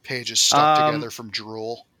 perhaps. Pages stuck Um, together from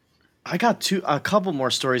drool. I got a couple more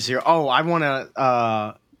stories here. Oh, I want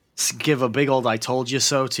to give a big old "I told you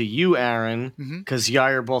so" to you, Aaron, because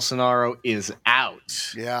Jair Bolsonaro is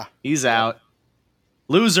out. Yeah. He's out.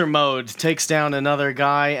 Loser mode takes down another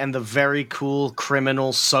guy, and the very cool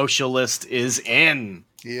criminal socialist is in.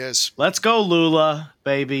 He is. Let's go, Lula,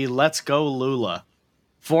 baby. Let's go, Lula.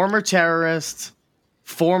 Former terrorist,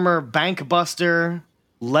 former bank buster.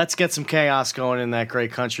 Let's get some chaos going in that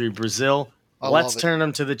great country, Brazil. I Let's love it. turn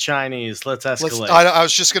them to the Chinese. Let's escalate. I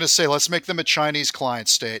was just going to say, let's make them a Chinese client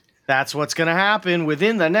state. That's what's going to happen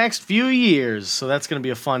within the next few years. So that's going to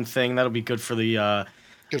be a fun thing. That'll be good for the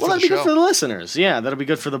Good Well, for that'd the be good show. for the listeners. Yeah, that'll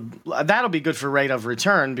be good for rate of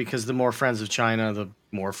return, because the more friends of China, the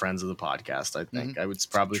more friends of the podcast. I think I would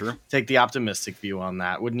probably True. take the optimistic view on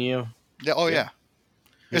that, wouldn't you? Yeah, oh, yeah.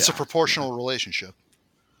 It's a Yeah. proportional relationship.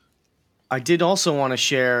 I did also want to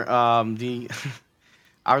share the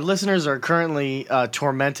our listeners are currently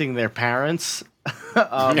tormenting their parents.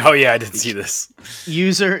 Oh yeah, I didn't see this.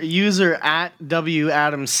 User at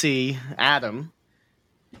WAdamC Adam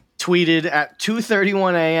tweeted at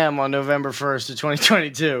 2:31 a.m. on November 1st of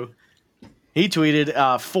 2022. He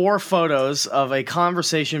tweeted 4 photos of a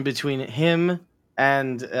conversation between him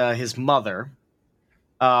and his mother.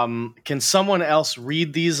 Can someone else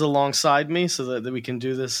read these alongside me so that we can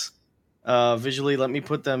do this visually? Let me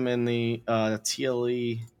put them in the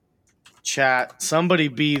TLE chat. Somebody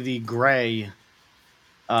be the gray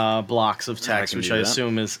blocks of text, can which do I that.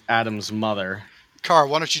 assume is Adam's mother. Car,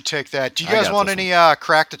 why don't you take that? Do you I guys got want this any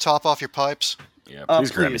crack to top off your pipes? Yeah,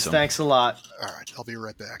 please grab me Please, some. thanks a lot. All right, I'll be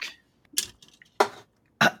right back.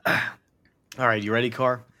 All right, you ready,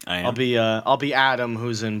 Car? I am. I'll be Adam,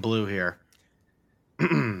 who's in blue here.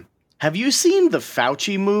 Have you seen the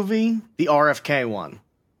Fauci movie, the RFK one?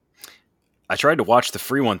 I tried to watch the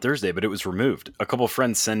free one Thursday, but it was removed. A couple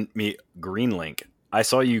friends sent me Green Link. I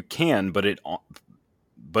saw you can, but it's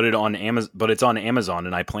on Amazon,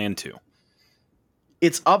 and I plan to.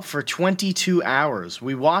 It's up for 22 hours.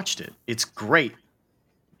 We watched it. It's great.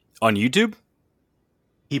 On YouTube?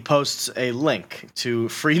 He posts a link to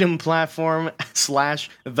Freedom Platform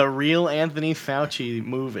 / The Real Anthony Fauci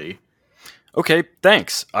movie. Okay,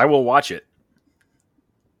 thanks. I will watch it.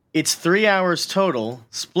 It's 3 hours total,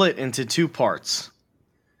 split into 2 parts.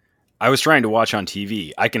 I was trying to watch on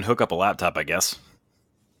TV. I can hook up a laptop, I guess.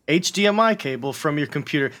 HDMI cable from your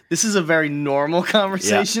computer. This is a very normal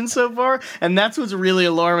conversation so far, and that's what's really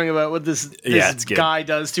alarming about what this it's good. guy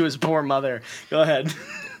does to his poor mother. Go ahead.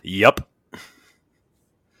 Yup.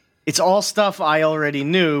 It's all stuff I already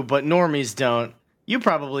knew, but normies don't. You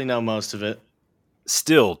probably know most of it.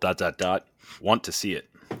 Still, ... Want to see it.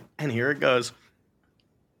 And here it goes.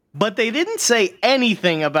 But they didn't say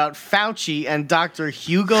anything about Fauci and Dr.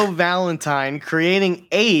 Hugo Valentine creating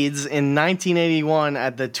AIDS in 1981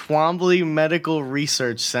 at the Twombly Medical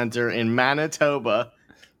Research Center in Manitoba.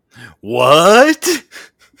 What?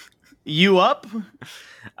 You up?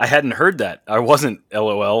 I hadn't heard that. I wasn't,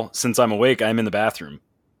 LOL. Since I'm awake, I'm in the bathroom.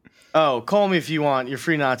 Oh, call me if you want. You're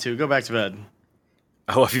free not to. Go back to bed.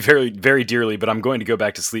 I love you very, very dearly, but I'm going to go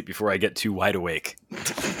back to sleep before I get too wide awake.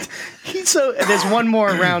 So there's one more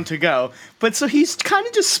round to go. But so he's kind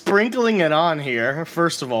of just sprinkling it on here,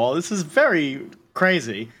 first of all. This is very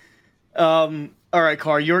crazy. All right,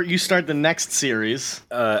 Car, you start the next series.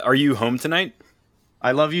 Are you home tonight?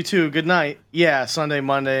 I love you too. Good night. Yeah, Sunday,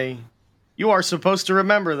 Monday. You are supposed to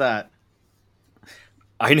remember that.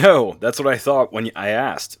 I know. That's what I thought when I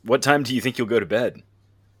asked. What time do you think you'll go to bed?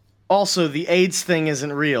 Also, the AIDS thing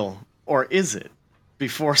isn't real. Or is it?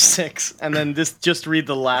 Before 6. And then just read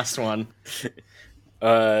the last one.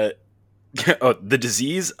 Oh, the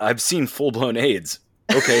disease? I've seen full-blown AIDS.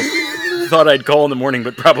 Okay. Thought I'd call in the morning,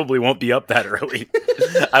 but probably won't be up that early.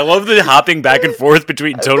 I love the hopping back and forth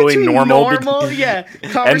between totally normal, yeah, and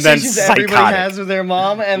then conversations everybody psychotic. has with their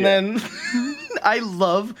mom, and then I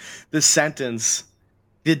love the sentence: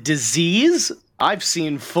 "The disease? I've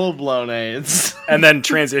seen full-blown AIDS." And then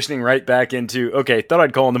transitioning right back into, okay, thought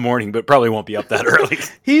I'd call in the morning, but probably won't be up that early.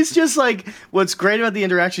 He's just like, what's great about the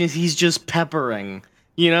interaction is he's just peppering.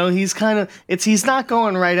 You know, he's not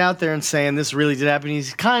going right out there and saying this really did happen.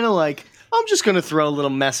 He's kind of like, I'm just going to throw a little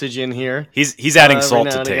message in here. He's adding every salt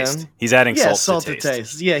now to and taste. again. He's adding Yeah, salt to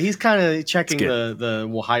taste. Yeah, he's kind of checking It's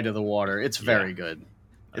the height of the water. It's very good.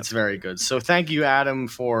 It's very good. So thank you, Adam,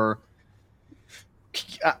 for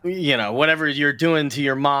whatever you're doing to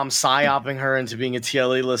your mom, psyoping her into being a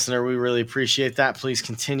TLE listener. We really appreciate that. Please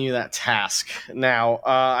continue that task. Now,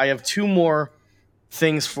 I have 2 more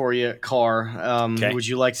things for you, Car. Okay. Would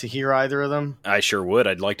you like to hear either of them? I sure would.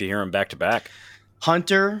 I'd like to hear him back to back.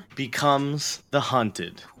 Hunter becomes the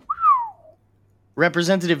hunted.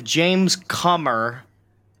 Representative James Comer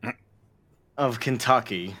of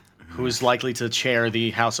Kentucky, who is likely to chair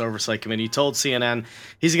the House Oversight Committee, told CNN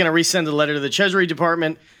he's going to resend a letter to the Treasury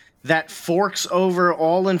Department that forks over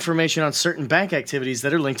all information on certain bank activities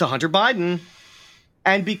that are linked to Hunter Biden.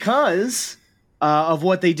 And because of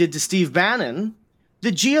what they did to Steve Bannon,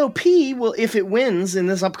 the GOP will, if it wins in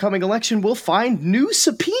this upcoming election, will find new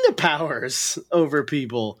subpoena powers over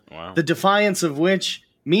people. Wow. The defiance of which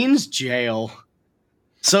means jail.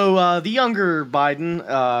 So the younger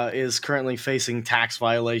Biden is currently facing tax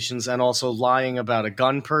violations and also lying about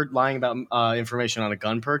information on a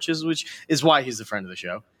gun purchase, which is why he's a friend of the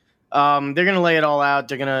show. They're going to lay it all out.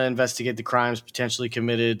 They're going to investigate the crimes potentially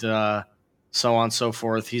committed, so on and so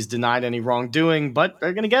forth. He's denied any wrongdoing, but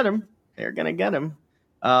they're going to get him. They're going to get him.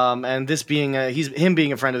 And this being him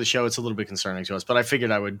being a friend of the show, it's a little bit concerning to us. But I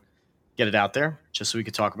figured I would get it out there just so we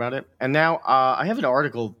could talk about it. And now I have an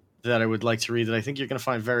article that I would like to read that I think you're going to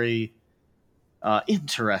find very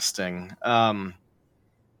interesting. And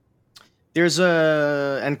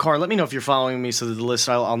Carr, let me know if you're following me so that the list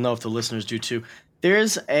I'll know if the listeners do too.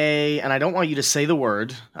 There's and I don't want you to say the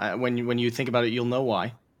word. When you think about it, you'll know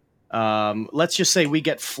why. Let's just say we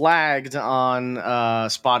get flagged on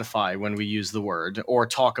Spotify when we use the word or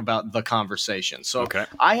talk about the conversation. So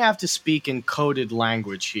I have to speak in coded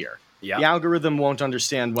language here. Yeah. The algorithm won't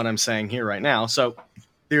understand what I'm saying here right now. So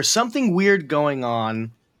there's something weird going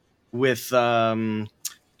on with a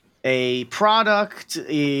product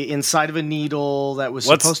inside of a needle that was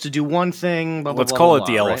supposed to do one thing. Blah, blah, let's blah, call blah, it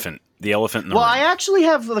the blah, elephant. Right? The elephant in the room. room. I actually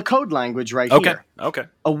have the code language right here. Okay.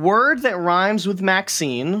 A word that rhymes with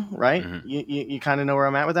Maxine, right? Mm-hmm. You kind of know where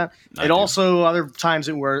I'm at with that. Also, other times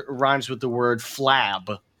it rhymes with the word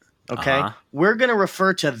flab. Okay? Uh-huh. We're going to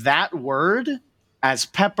refer to that word as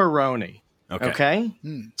pepperoni. Okay?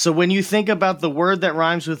 So when you think about the word that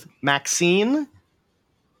rhymes with Maxine,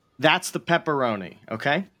 that's the pepperoni.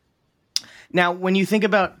 Okay? Now, when you think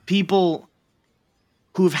about people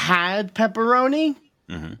who've had pepperoni,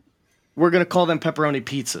 we're going to call them pepperoni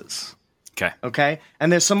pizzas. Okay?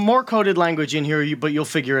 And there's some more coded language in here, but you'll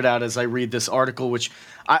figure it out as I read this article, which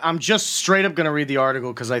I'm just straight up going to read the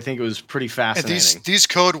article because I think it was pretty fascinating. And these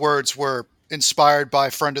code words were inspired by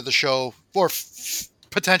friend of the show, or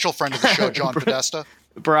potential friend of the show, John Podesta.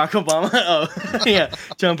 Barack Obama? Oh, yeah.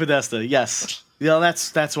 John Podesta, yes.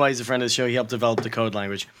 That's why he's a friend of the show. He helped develop the code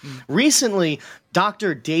language. Recently,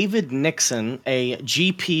 Dr. David Nixon, a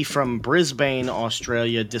GP from Brisbane,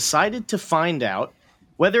 Australia, decided to find out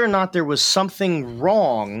whether or not there was something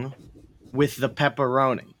wrong with the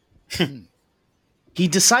pepperoni. He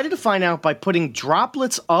decided to find out by putting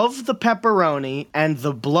droplets of the pepperoni and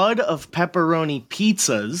the blood of pepperoni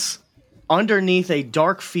pizzas underneath a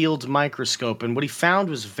dark field microscope, and what he found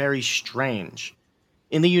was very strange.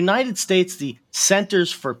 In the United States, the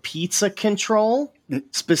Centers for Pizza Control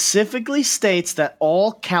specifically states that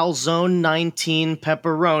all Calzone 19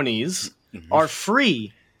 pepperonis are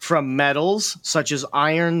free from metals such as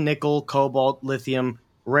iron, nickel, cobalt, lithium,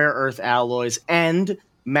 rare earth alloys, and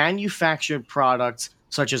manufactured products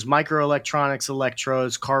such as microelectronics,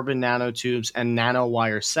 electrodes, carbon nanotubes, and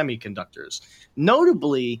nanowire semiconductors.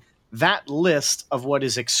 Notably, that list of what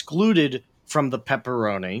is excluded from the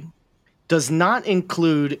pepperoni does not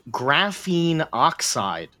include graphene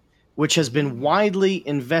oxide, which has been widely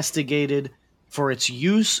investigated for its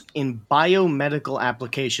use in biomedical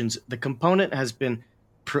applications. The component has been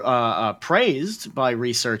praised by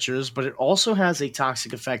researchers, but it also has a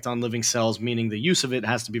toxic effect on living cells, meaning the use of it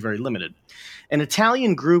has to be very limited. An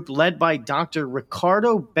Italian group led by Dr.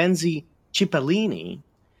 Riccardo Benzi Cipollini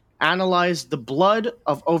analyzed the blood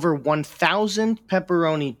of over 1,000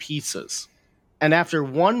 pepperoni pizzas. And after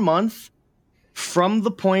 1 month from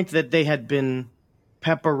the point that they had been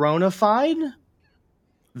pepperonified,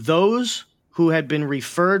 those who had been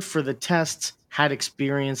referred for the tests had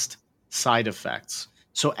experienced side effects.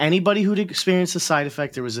 So anybody who'd experienced a side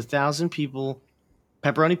effect, there was 1,000 people,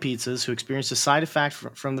 pepperoni pizzas, who experienced a side effect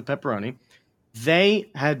from the pepperoni. They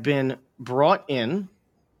had been brought in,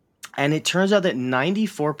 and it turns out that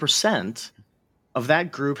 94% of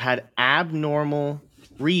that group had abnormal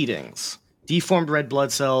readings. Deformed red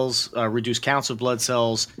blood cells, reduced counts of blood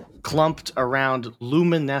cells, clumped around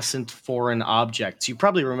luminescent foreign objects. You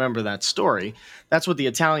probably remember that story. That's what the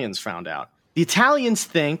Italians found out. The Italians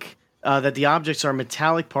think that the objects are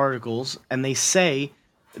metallic particles, and they say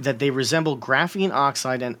that they resemble graphene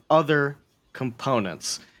oxide and other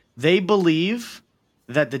components. They believe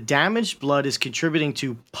that the damaged blood is contributing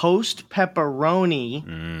to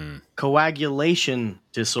post-pepperoni coagulation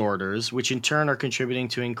disorders, which in turn are contributing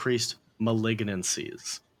to increased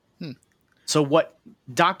malignancies. So what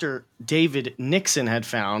Dr. David Nixon had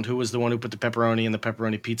found, who was the one who put the pepperoni and the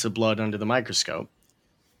pepperoni pizza blood under the microscope,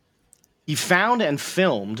 he found and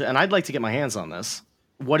filmed, and I'd like to get my hands on this,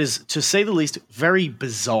 what is, to say the least, very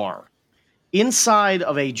bizarre. Inside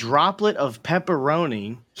of a droplet of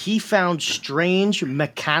pepperoni, he found strange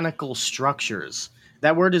mechanical structures.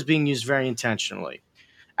 That word is being used very intentionally.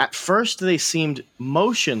 At first, they seemed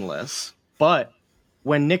motionless, but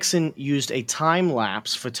when Nixon used a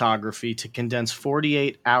time-lapse photography to condense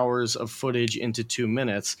 48 hours of footage into 2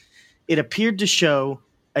 minutes, it appeared to show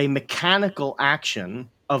a mechanical action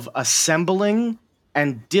of assembling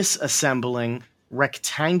and disassembling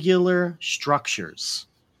rectangular structures.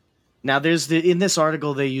 Now, in this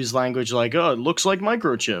article, they use language like, oh, it looks like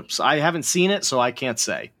microchips. I haven't seen it, so I can't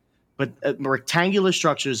say. But rectangular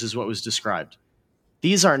structures is what was described.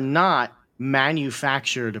 These are not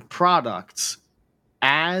manufactured products,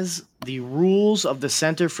 as the rules of the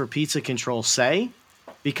Center for Pizza Control say,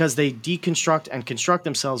 because they deconstruct and construct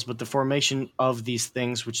themselves, but the formation of these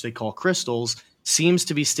things, which they call crystals, seems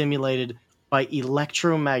to be stimulated by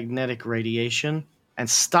electromagnetic radiation and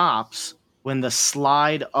stops when the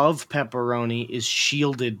slide of pepperoni is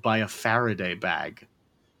shielded by a Faraday bag.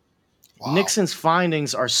 Wow. Nixon's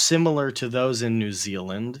findings are similar to those in New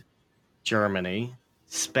Zealand, Germany,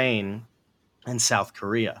 Spain, and South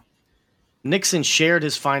Korea. Nixon shared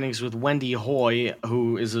his findings with Wendy Hoy,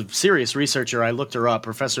 who is a serious researcher. I looked her up,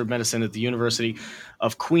 professor of medicine at the University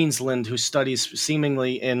of Queensland, who studies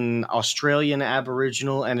seemingly in Australian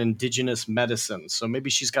Aboriginal and Indigenous medicine. So maybe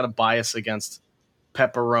she's got a bias against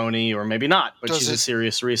pepperoni, or maybe not, but she's a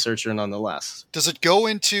serious researcher nonetheless. Does it go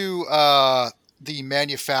into the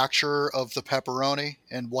manufacturer of the pepperoni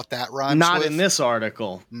and what that rhymes Not with? in this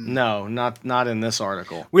article. No, not in this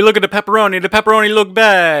article. We look at the pepperoni look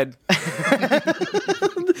bad.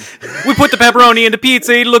 We put the pepperoni in the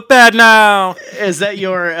pizza, it look bad now. Is that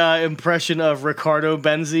your impression of Riccardo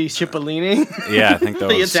Benzi Cipollini? Yeah, I think that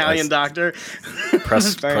the was Italian doctor.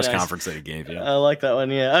 press Very nice. conference that he gave, yeah. I like that one,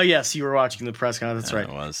 yeah. Oh, yes, you were watching the press conference, that's right.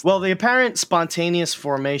 it was. Well, the apparent spontaneous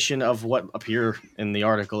formation of what appear in the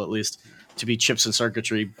article, at least, to be chips and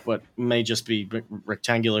circuitry, but may just be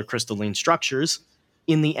rectangular crystalline structures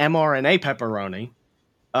in the mRNA pepperoni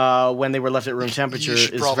when they were left at room temperature You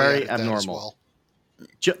should is probably very edit that as abnormal. well.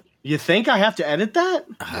 You think I have to edit that?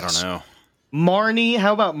 I don't know. Marnie,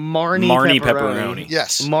 how about Marnie pepperoni.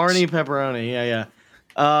 Yes. Marnie pepperoni, yeah.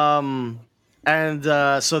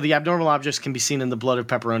 So the abnormal objects can be seen in the blood of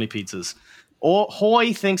pepperoni pizzas.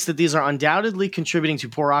 Hoy thinks that these are undoubtedly contributing to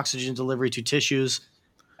poor oxygen delivery to tissues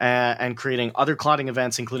and creating other clotting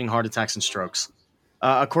events, including heart attacks and strokes.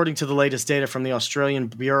 According to the latest data from the Australian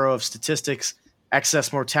Bureau of Statistics,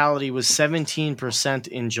 excess mortality was 17%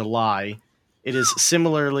 in July. It is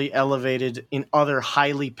similarly elevated in other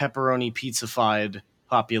highly pepperoni pizzified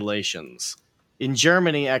populations. In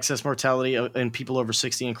Germany, excess mortality in people over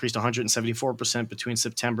 60 increased 174% between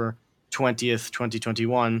September 20th,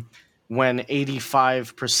 2021, when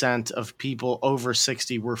 85% of people over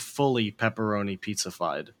 60 were fully pepperoni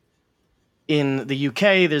pizzified. In the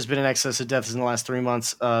UK, there's been an excess of deaths in the last 3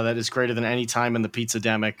 months that is greater than any time in the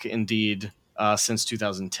pizzademic, indeed, since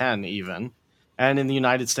 2010 even. And in the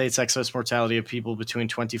United States, excess mortality of people between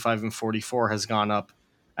 25 and 44 has gone up.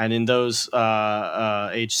 And in those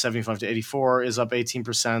aged 75 to 84 is up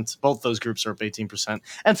 18%. Both those groups are up 18%.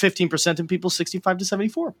 And 15% in people 65 to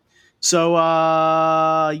 74. So,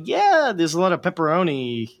 there's a lot of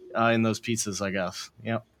pepperoni in those pizzas, I guess.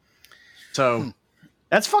 Yep. So,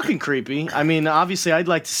 that's fucking creepy. I mean, obviously, I'd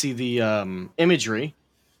like to see the imagery.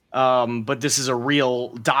 But this is a real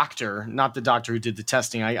doctor, not the doctor who did the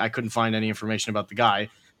testing. I couldn't find any information about the guy.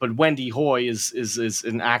 But Wendy Hoy is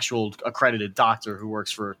an actual accredited doctor who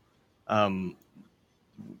works for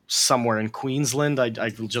somewhere in Queensland. I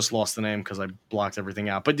just lost the name because I blocked everything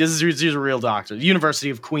out. But she's a real doctor. The University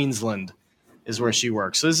of Queensland is where she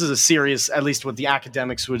works. So this is a serious, at least what the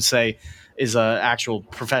academics would say, is an actual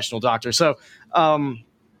professional doctor. So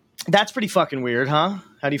that's pretty fucking weird, huh?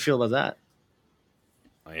 How do you feel about that?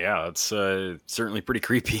 Yeah, it's certainly pretty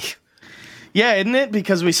creepy. Yeah, isn't it?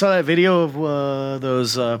 Because we saw that video of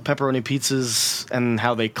those pepperoni pizzas and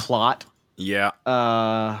how they clot. Yeah.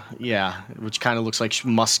 Which kind of looks like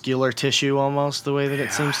muscular tissue almost, the way that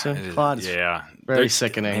it seems to clot. It's very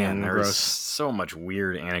sickening and there's gross. So much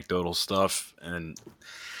weird anecdotal stuff, and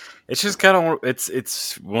it's just kind of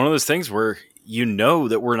it's one of those things where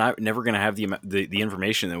that we're never going to have the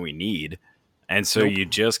information that we need, and so you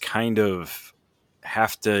just kind of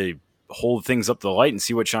have to hold things up to the light and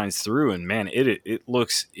see what shines through. And man,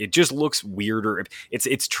 it just looks weirder.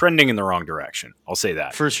 It's trending in the wrong direction. I'll say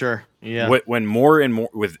that for sure. Yeah. When more and more,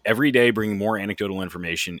 with every day bringing more anecdotal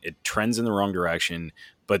information, it trends in the wrong direction.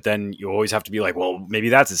 But then you always have to be like, well, maybe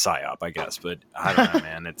that's a psyop, I guess. But I don't know,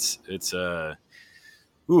 man.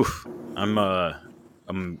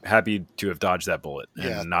 I'm happy to have dodged that bullet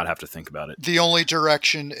and not have to think about it. The only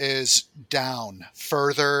direction is down,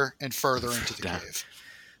 further and further into the cave.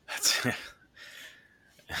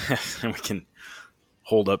 We can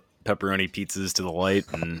hold up pepperoni pizzas to the light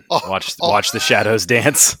and Oh, watch the shadows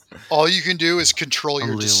dance. All you can do is control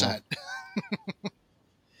your Unbelievable. descent.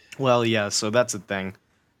 Well, yeah, so that's a thing.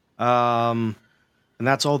 And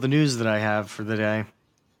that's all the news that I have for the day.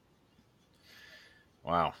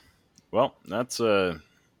 Wow. Well, that's Yeah,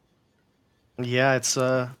 it's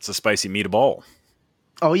a spicy meatball.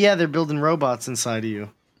 Oh yeah, they're building robots inside of you.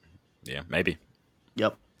 Yeah, maybe.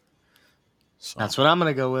 Yep. So, That's what I'm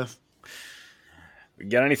gonna go with. we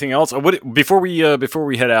got anything else? Before we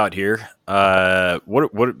head out here,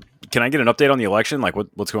 what can I get an update on the election? Like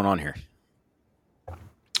what's going on here?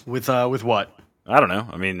 With what? I don't know.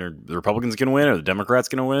 I mean, are the Republicans going to win or the Democrats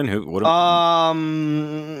going to win?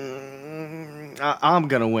 I'm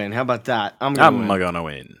gonna win. How about that? I'm I'm gonna going to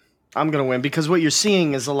win. I'm gonna win because what you're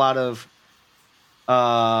seeing is a lot of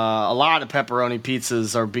pepperoni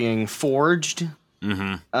pizzas are being forged.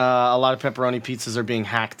 Mm-hmm. A lot of pepperoni pizzas are being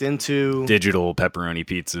hacked into. Digital pepperoni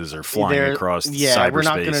pizzas are flying across cyberspace. We're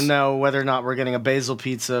not going to cyberspace. know whether or not we're getting a basil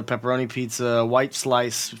pizza, pepperoni pizza, white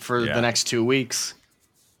slice for the next 2 weeks.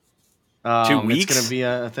 2 weeks? It's going to be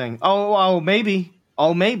a thing. Oh, maybe.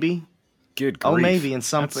 Oh, maybe. Good grief. Oh, maybe in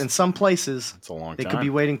some places. It's a long They time. could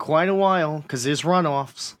be waiting quite a while because there's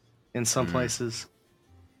runoffs in some places.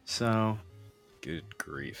 So Good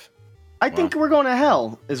grief. I think we're going to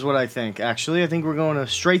hell, is what I think. Actually, I think we're going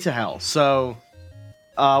straight to hell. So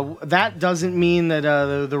that doesn't mean that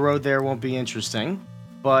the road there won't be interesting.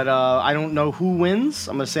 But I don't know who wins.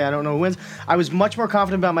 I'm going to say I don't know who wins. I was much more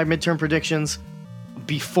confident about my midterm predictions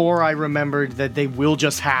before I remembered that they will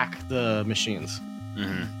just hack the machines.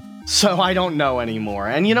 Mm-hmm. So I don't know anymore.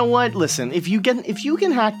 And you know what? Listen, if you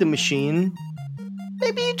can hack the machine,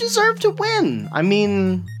 maybe you deserve to win. I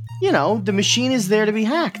mean, the machine is there to be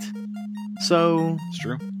hacked. So It's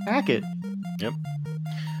true. hack it. Yep.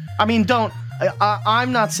 I mean, don't.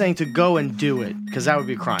 I'm not saying to go and do it because that would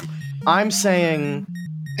be a crime. I'm saying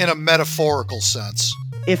In a metaphorical sense.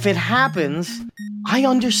 if it happens, I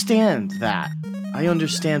understand that. I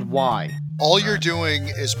understand why. All you're doing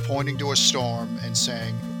is pointing to a storm and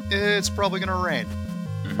saying, it's probably going to rain.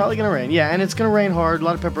 Probably gonna rain. Yeah, and it's gonna rain hard. A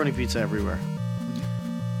lot of pepperoni pizza everywhere.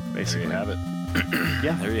 There Basically. you have it.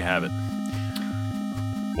 Yeah. There you have it.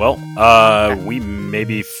 Well, we may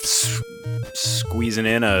be squeezing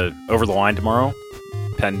in over the line tomorrow,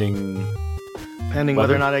 pending Pending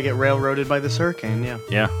whether or not I get railroaded by this hurricane. Yeah.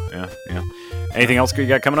 Yeah. Anything else you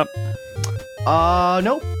got coming up?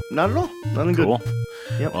 Nope, not at all. Nothing Cool. good.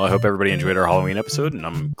 Yep. Well, I hope everybody enjoyed our Halloween episode, and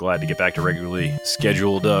I'm glad to get back to regularly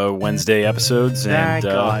scheduled Wednesday episodes. Thank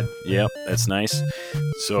And God. Yep, that's nice.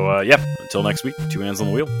 So, until next week, 2 hands on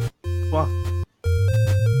the wheel. Well.